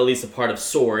at least a part of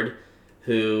SWORD,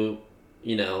 who,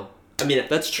 I mean,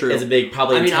 that's true. Is a big,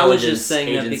 probably intelligence I was just saying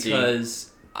agency. That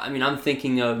because, I'm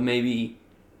thinking of maybe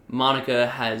Monica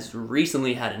has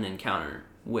recently had an encounter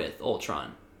with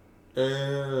Ultron. You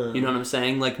know what I'm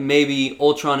saying? Like, maybe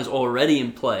Ultron is already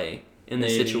in play in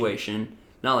this situation.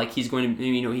 Not like he's going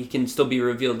to, he can still be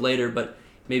revealed later, but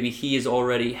maybe he has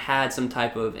already had some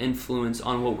type of influence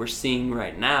on what we're seeing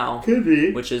right now. Could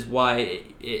be. Which is why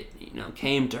it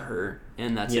came to her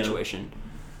in that situation.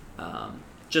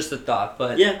 Just a thought,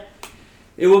 but yeah,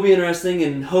 it will be interesting,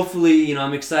 and hopefully,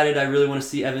 I'm excited. I really want to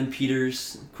see Evan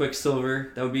Peters,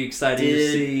 Quicksilver. That would be exciting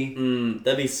to see.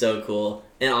 That'd be so cool.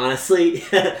 And honestly,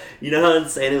 you know how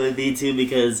insane it would be too,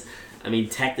 because,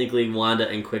 technically Wanda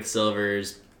and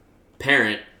Quicksilver's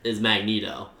parent is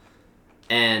Magneto.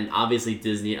 And obviously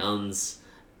Disney owns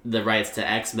the rights to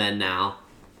X-Men now.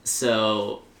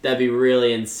 So that'd be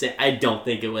really insane. I don't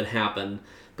think it would happen,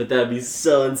 but that'd be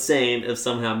so insane if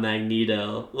somehow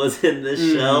Magneto was in this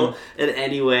show in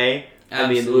any way.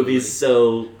 Absolutely. It would be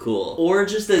so cool. Or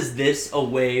just as this a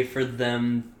way for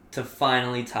them to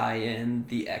finally tie in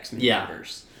the X-Men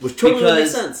universe. Which totally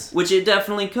makes sense. Which it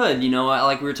definitely could.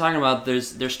 Like we were talking about,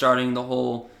 they're starting the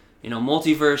whole,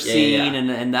 multiverse scene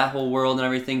and that whole world and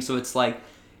everything. So it's like,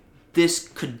 this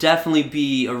could definitely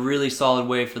be a really solid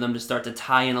way for them to start to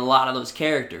tie in a lot of those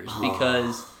characters.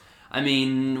 Because,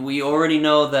 we already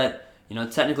know that,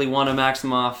 technically Wanda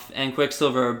Maximoff and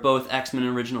Quicksilver are both X-Men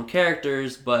original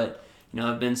characters, but,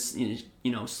 have been,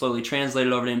 slowly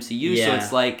translated over to MCU. Yeah. So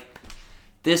it's like,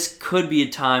 this could be a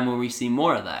time where we see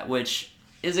more of that, which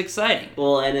is exciting.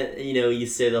 Well, and you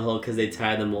say the whole, because they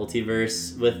tie the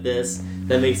multiverse with this,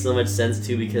 that makes so much sense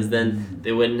too, because then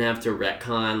they wouldn't have to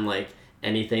retcon, like,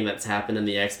 anything that's happened in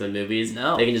the X-Men movies.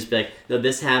 No. They can just be like, no,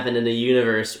 this happened in a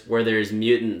universe where there's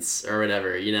mutants or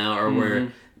whatever, or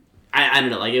where, I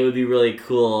don't know, like, it would be really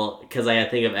cool, because I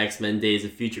think of X-Men Days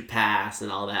of Future Past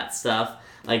and all that stuff.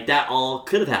 Like, that all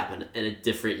could have happened in a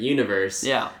different universe.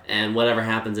 Yeah. And whatever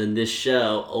happens in this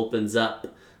show opens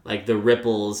up, like, the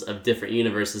ripples of different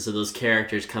universes, so those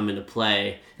characters come into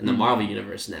play in the Marvel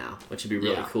universe now, which would be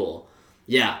really cool.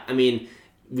 Yeah,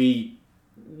 we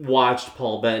watched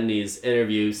Paul Bettany's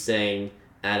interview saying,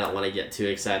 I don't want to get too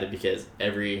excited because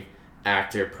every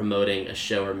actor promoting a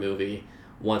show or movie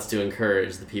wants to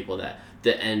encourage the people that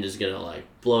the end is going to, like,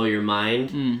 blow your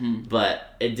mind.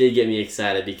 But it did get me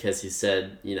excited because he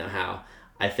said, how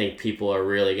I think people are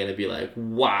really going to be like,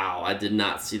 wow, I did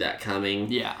not see that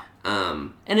coming. Yeah.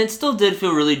 And it still did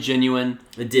feel really genuine.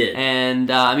 It did. And,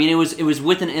 it was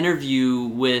with an interview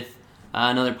with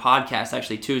another podcast,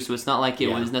 actually, too, so it's not like it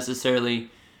was necessarily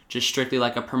just strictly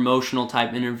like a promotional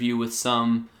type interview with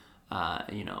some,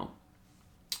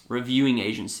 reviewing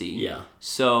agency. Yeah.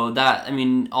 So that, I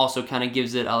mean, also kind of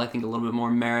gives it, I think, a little bit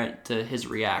more merit to his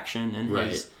reaction and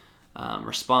his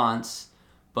response.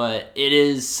 But it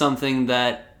is something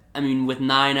that, I mean, with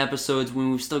 9 episodes,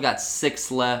 when we've still got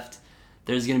 6 left,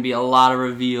 there's going to be a lot of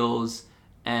reveals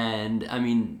and, I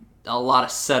mean, a lot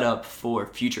of setup for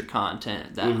future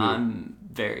content that I'm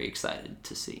very excited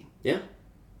to see. Yeah.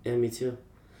 Yeah, me too.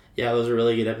 Yeah, those are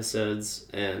really good episodes,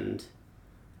 and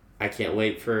I can't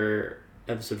wait for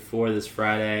episode 4 this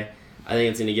Friday. I think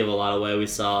it's going to give a lot away. We've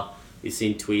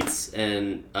seen tweets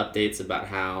and updates about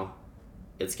how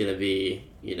it's going to be,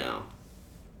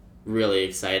 really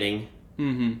exciting.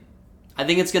 I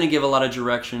think it's going to give a lot of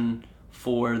direction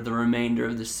for the remainder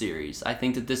of the series. I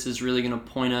think that this is really going to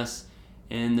point us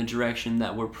in the direction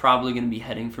that we're probably going to be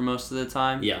heading for most of the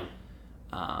time. Yeah.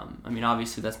 I mean,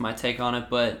 obviously that's my take on it,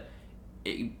 but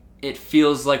it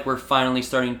feels like we're finally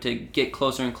starting to get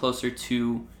closer and closer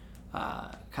to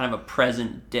kind of a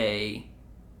present day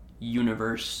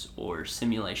universe or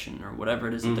simulation or whatever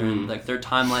it is that they're in. Like their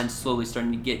timeline's slowly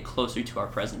starting to get closer to our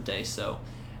present day. So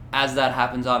as that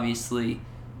happens, obviously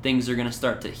things are going to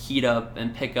start to heat up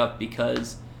and pick up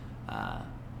because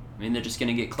they're just going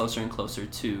to get closer and closer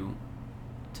to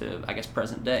I guess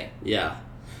present day. Yeah.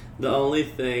 The only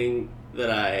thing that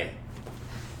I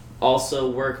also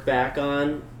work back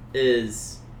on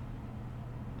is,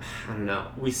 I don't know,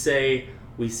 we say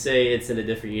it's in a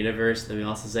different universe, then we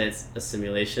also say it's a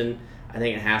simulation. I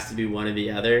think it has to be one or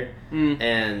the other.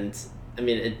 And I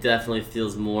mean, it definitely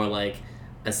feels more like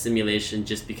a simulation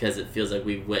just because it feels like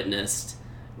we've witnessed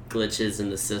glitches in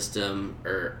the system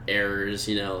or errors,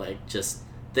 like just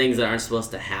things that aren't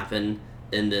supposed to happen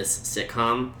in this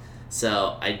sitcom.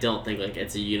 So I don't think like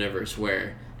it's a universe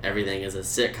where everything is a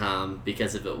sitcom,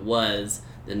 because if it was,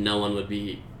 then no one would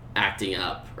be acting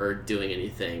up or doing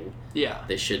anything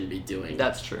they shouldn't be doing.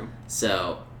 That's true.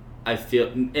 So I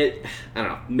feel it, I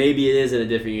don't know, maybe it is in a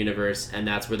different universe and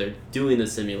that's where they're doing the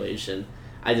simulation.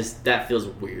 That feels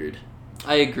weird.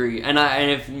 I agree. And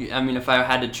if I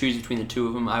had to choose between the two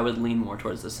of them, I would lean more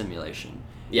towards the simulation.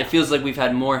 Yeah. It feels like we've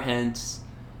had more hints.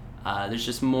 There's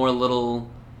just more little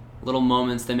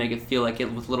moments that make it feel like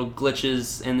it, with little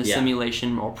glitches in the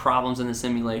simulation or problems in the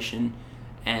simulation.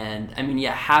 And I mean,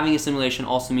 having a simulation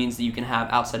also means that you can have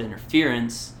outside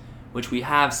interference, which we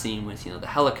have seen with the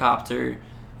helicopter,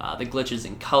 the glitches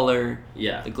in color,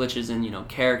 the glitches in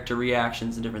character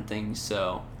reactions and different things.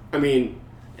 So I mean,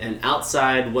 and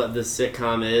outside what the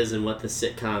sitcom is and what the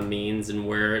sitcom means and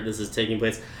where this is taking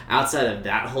place, outside of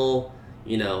that whole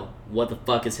what the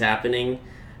fuck is happening,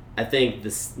 I think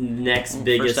the next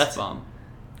biggest first F-bomb.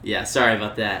 Yeah, sorry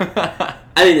about that.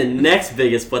 I think the next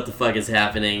biggest what the fuck is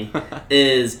happening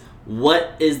is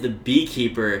what is the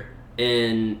beekeeper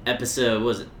in episode, what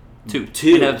was it?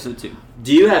 2. In episode 2.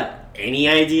 Do you have any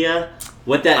idea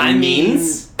what that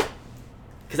means?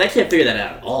 Because I can't figure that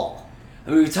out at all. I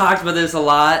mean, we've talked about this a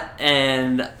lot,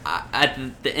 and at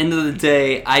the end of the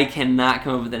day, I cannot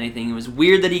come up with anything. It was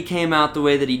weird that he came out the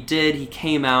way that he did. He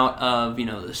came out of,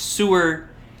 the sewer,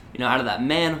 out of that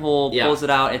manhole, pulls it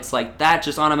out. It's like, that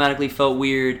just automatically felt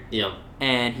weird. Yeah.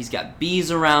 And he's got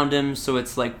bees around him, so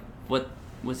it's like, what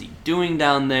was he doing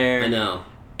down there? I know.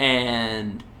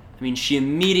 And, I mean, she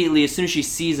immediately, as soon as she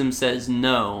sees him, says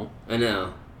no. I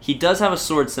know. He does have a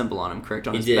sword symbol on him, correct?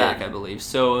 On his back, I believe.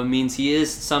 So it means he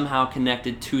is somehow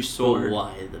connected to sword. But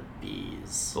why the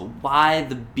bees? But why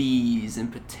the bees in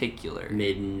particular?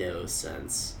 Made no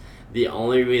sense. The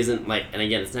only reason, and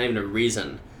again, it's not even a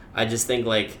reason. I just think,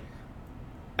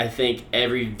 I think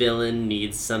every villain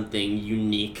needs something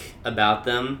unique about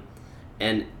them.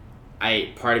 And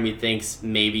part of me thinks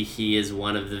maybe he is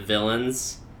one of the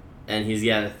villains. And he's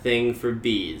got a thing for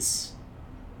bees.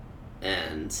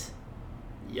 And...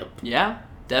 Yep. Yeah,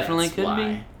 definitely That's could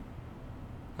why.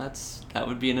 be. That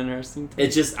would be an interesting thing.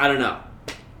 It's just, I don't know.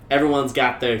 Everyone's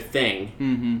got their thing.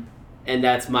 Mm-hmm. And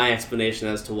that's my explanation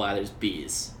as to why there's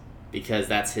bees. Because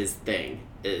that's his thing,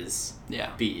 is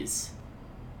bees.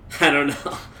 I don't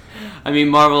know. I mean,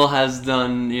 Marvel has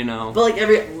done, But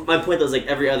my point though is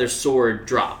every other sword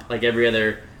drop, every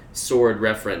other sword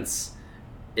reference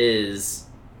is...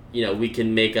 we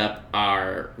can make up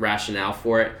our rationale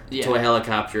for it. Yeah. To a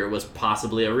helicopter, it was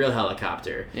possibly a real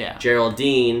helicopter. Yeah.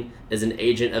 Geraldine is an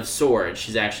agent of SWORD.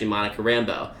 She's actually Monica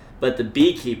Rambeau. But the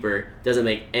beekeeper doesn't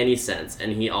make any sense,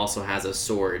 and he also has a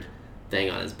sword thing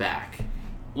on his back.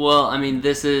 Well, I mean,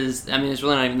 it's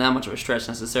really not even that much of a stretch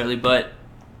necessarily, but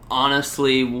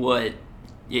honestly, what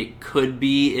it could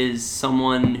be is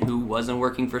someone who wasn't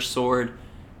working for SWORD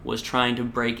was trying to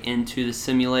break into the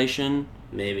simulation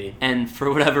Maybe. And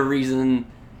for whatever reason,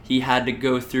 he had to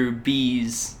go through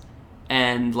bees,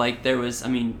 and like there was,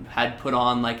 had put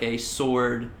on like a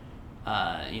sword,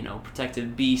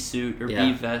 protective bee suit or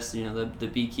bee vest, the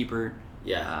beekeeper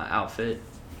outfit,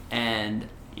 and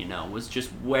was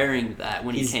just wearing that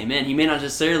when he came in. He may not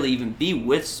necessarily even be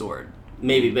with sword.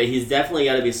 Maybe, but he's definitely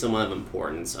got to be someone of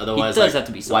importance. Otherwise, he does have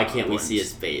to be someone why can't of we see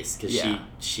his face? Because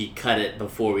she cut it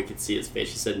before we could see his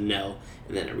face. She said no,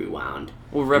 and then it rewound.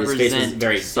 Well, represent his face was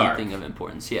very something dark. of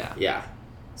importance, yeah. Yeah.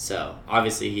 So,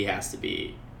 obviously, he has to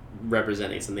be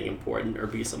representing something important or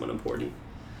be someone important.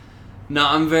 No,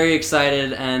 I'm very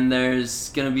excited, and there's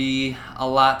going to be a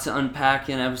lot to unpack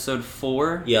in episode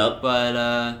 4. Yep.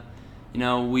 But,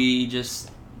 we just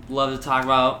love to talk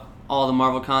about all the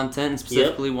Marvel content, and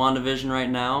specifically WandaVision right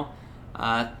now.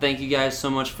 Thank you guys so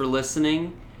much for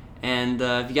listening. And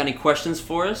if you got any questions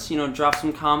for us, drop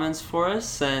some comments for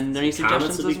us, and any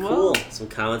suggestions as well. Some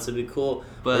comments would be cool.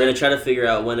 But we're going to try to figure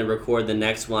out when to record the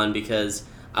next one, because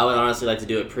I would honestly like to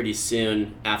do it pretty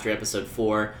soon after episode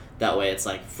 4. That way it's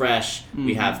like fresh. Mm-hmm.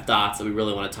 We have thoughts that we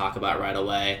really want to talk about right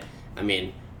away.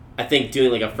 I think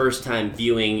doing like a first time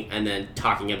viewing and then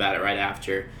talking about it right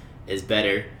after is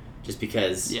better, just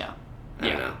because I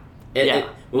don't know.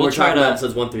 When we're talking about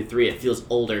episodes 1 through 3, it feels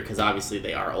older because obviously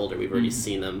they are older. We've already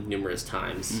seen them numerous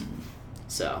times. Mm-hmm.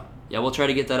 So yeah, we'll try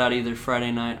to get that out either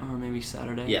Friday night or maybe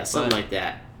Saturday. Yeah, something like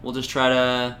that. We'll just try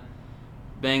to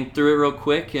bang through it real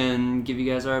quick and give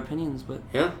you guys our opinions. But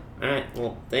yeah, all right.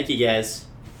 Well, thank you guys.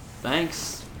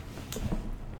 Thanks.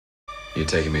 You're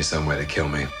taking me somewhere to kill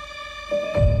me.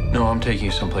 No, I'm taking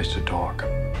you someplace to talk.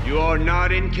 You are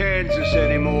not in Kansas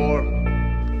anymore.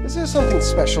 Is there something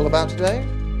special about today?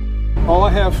 All I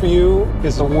have for you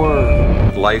is a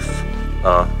word. Life,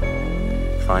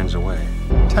 finds a way.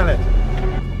 Tell it.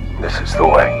 This is the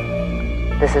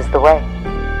way. This is the way.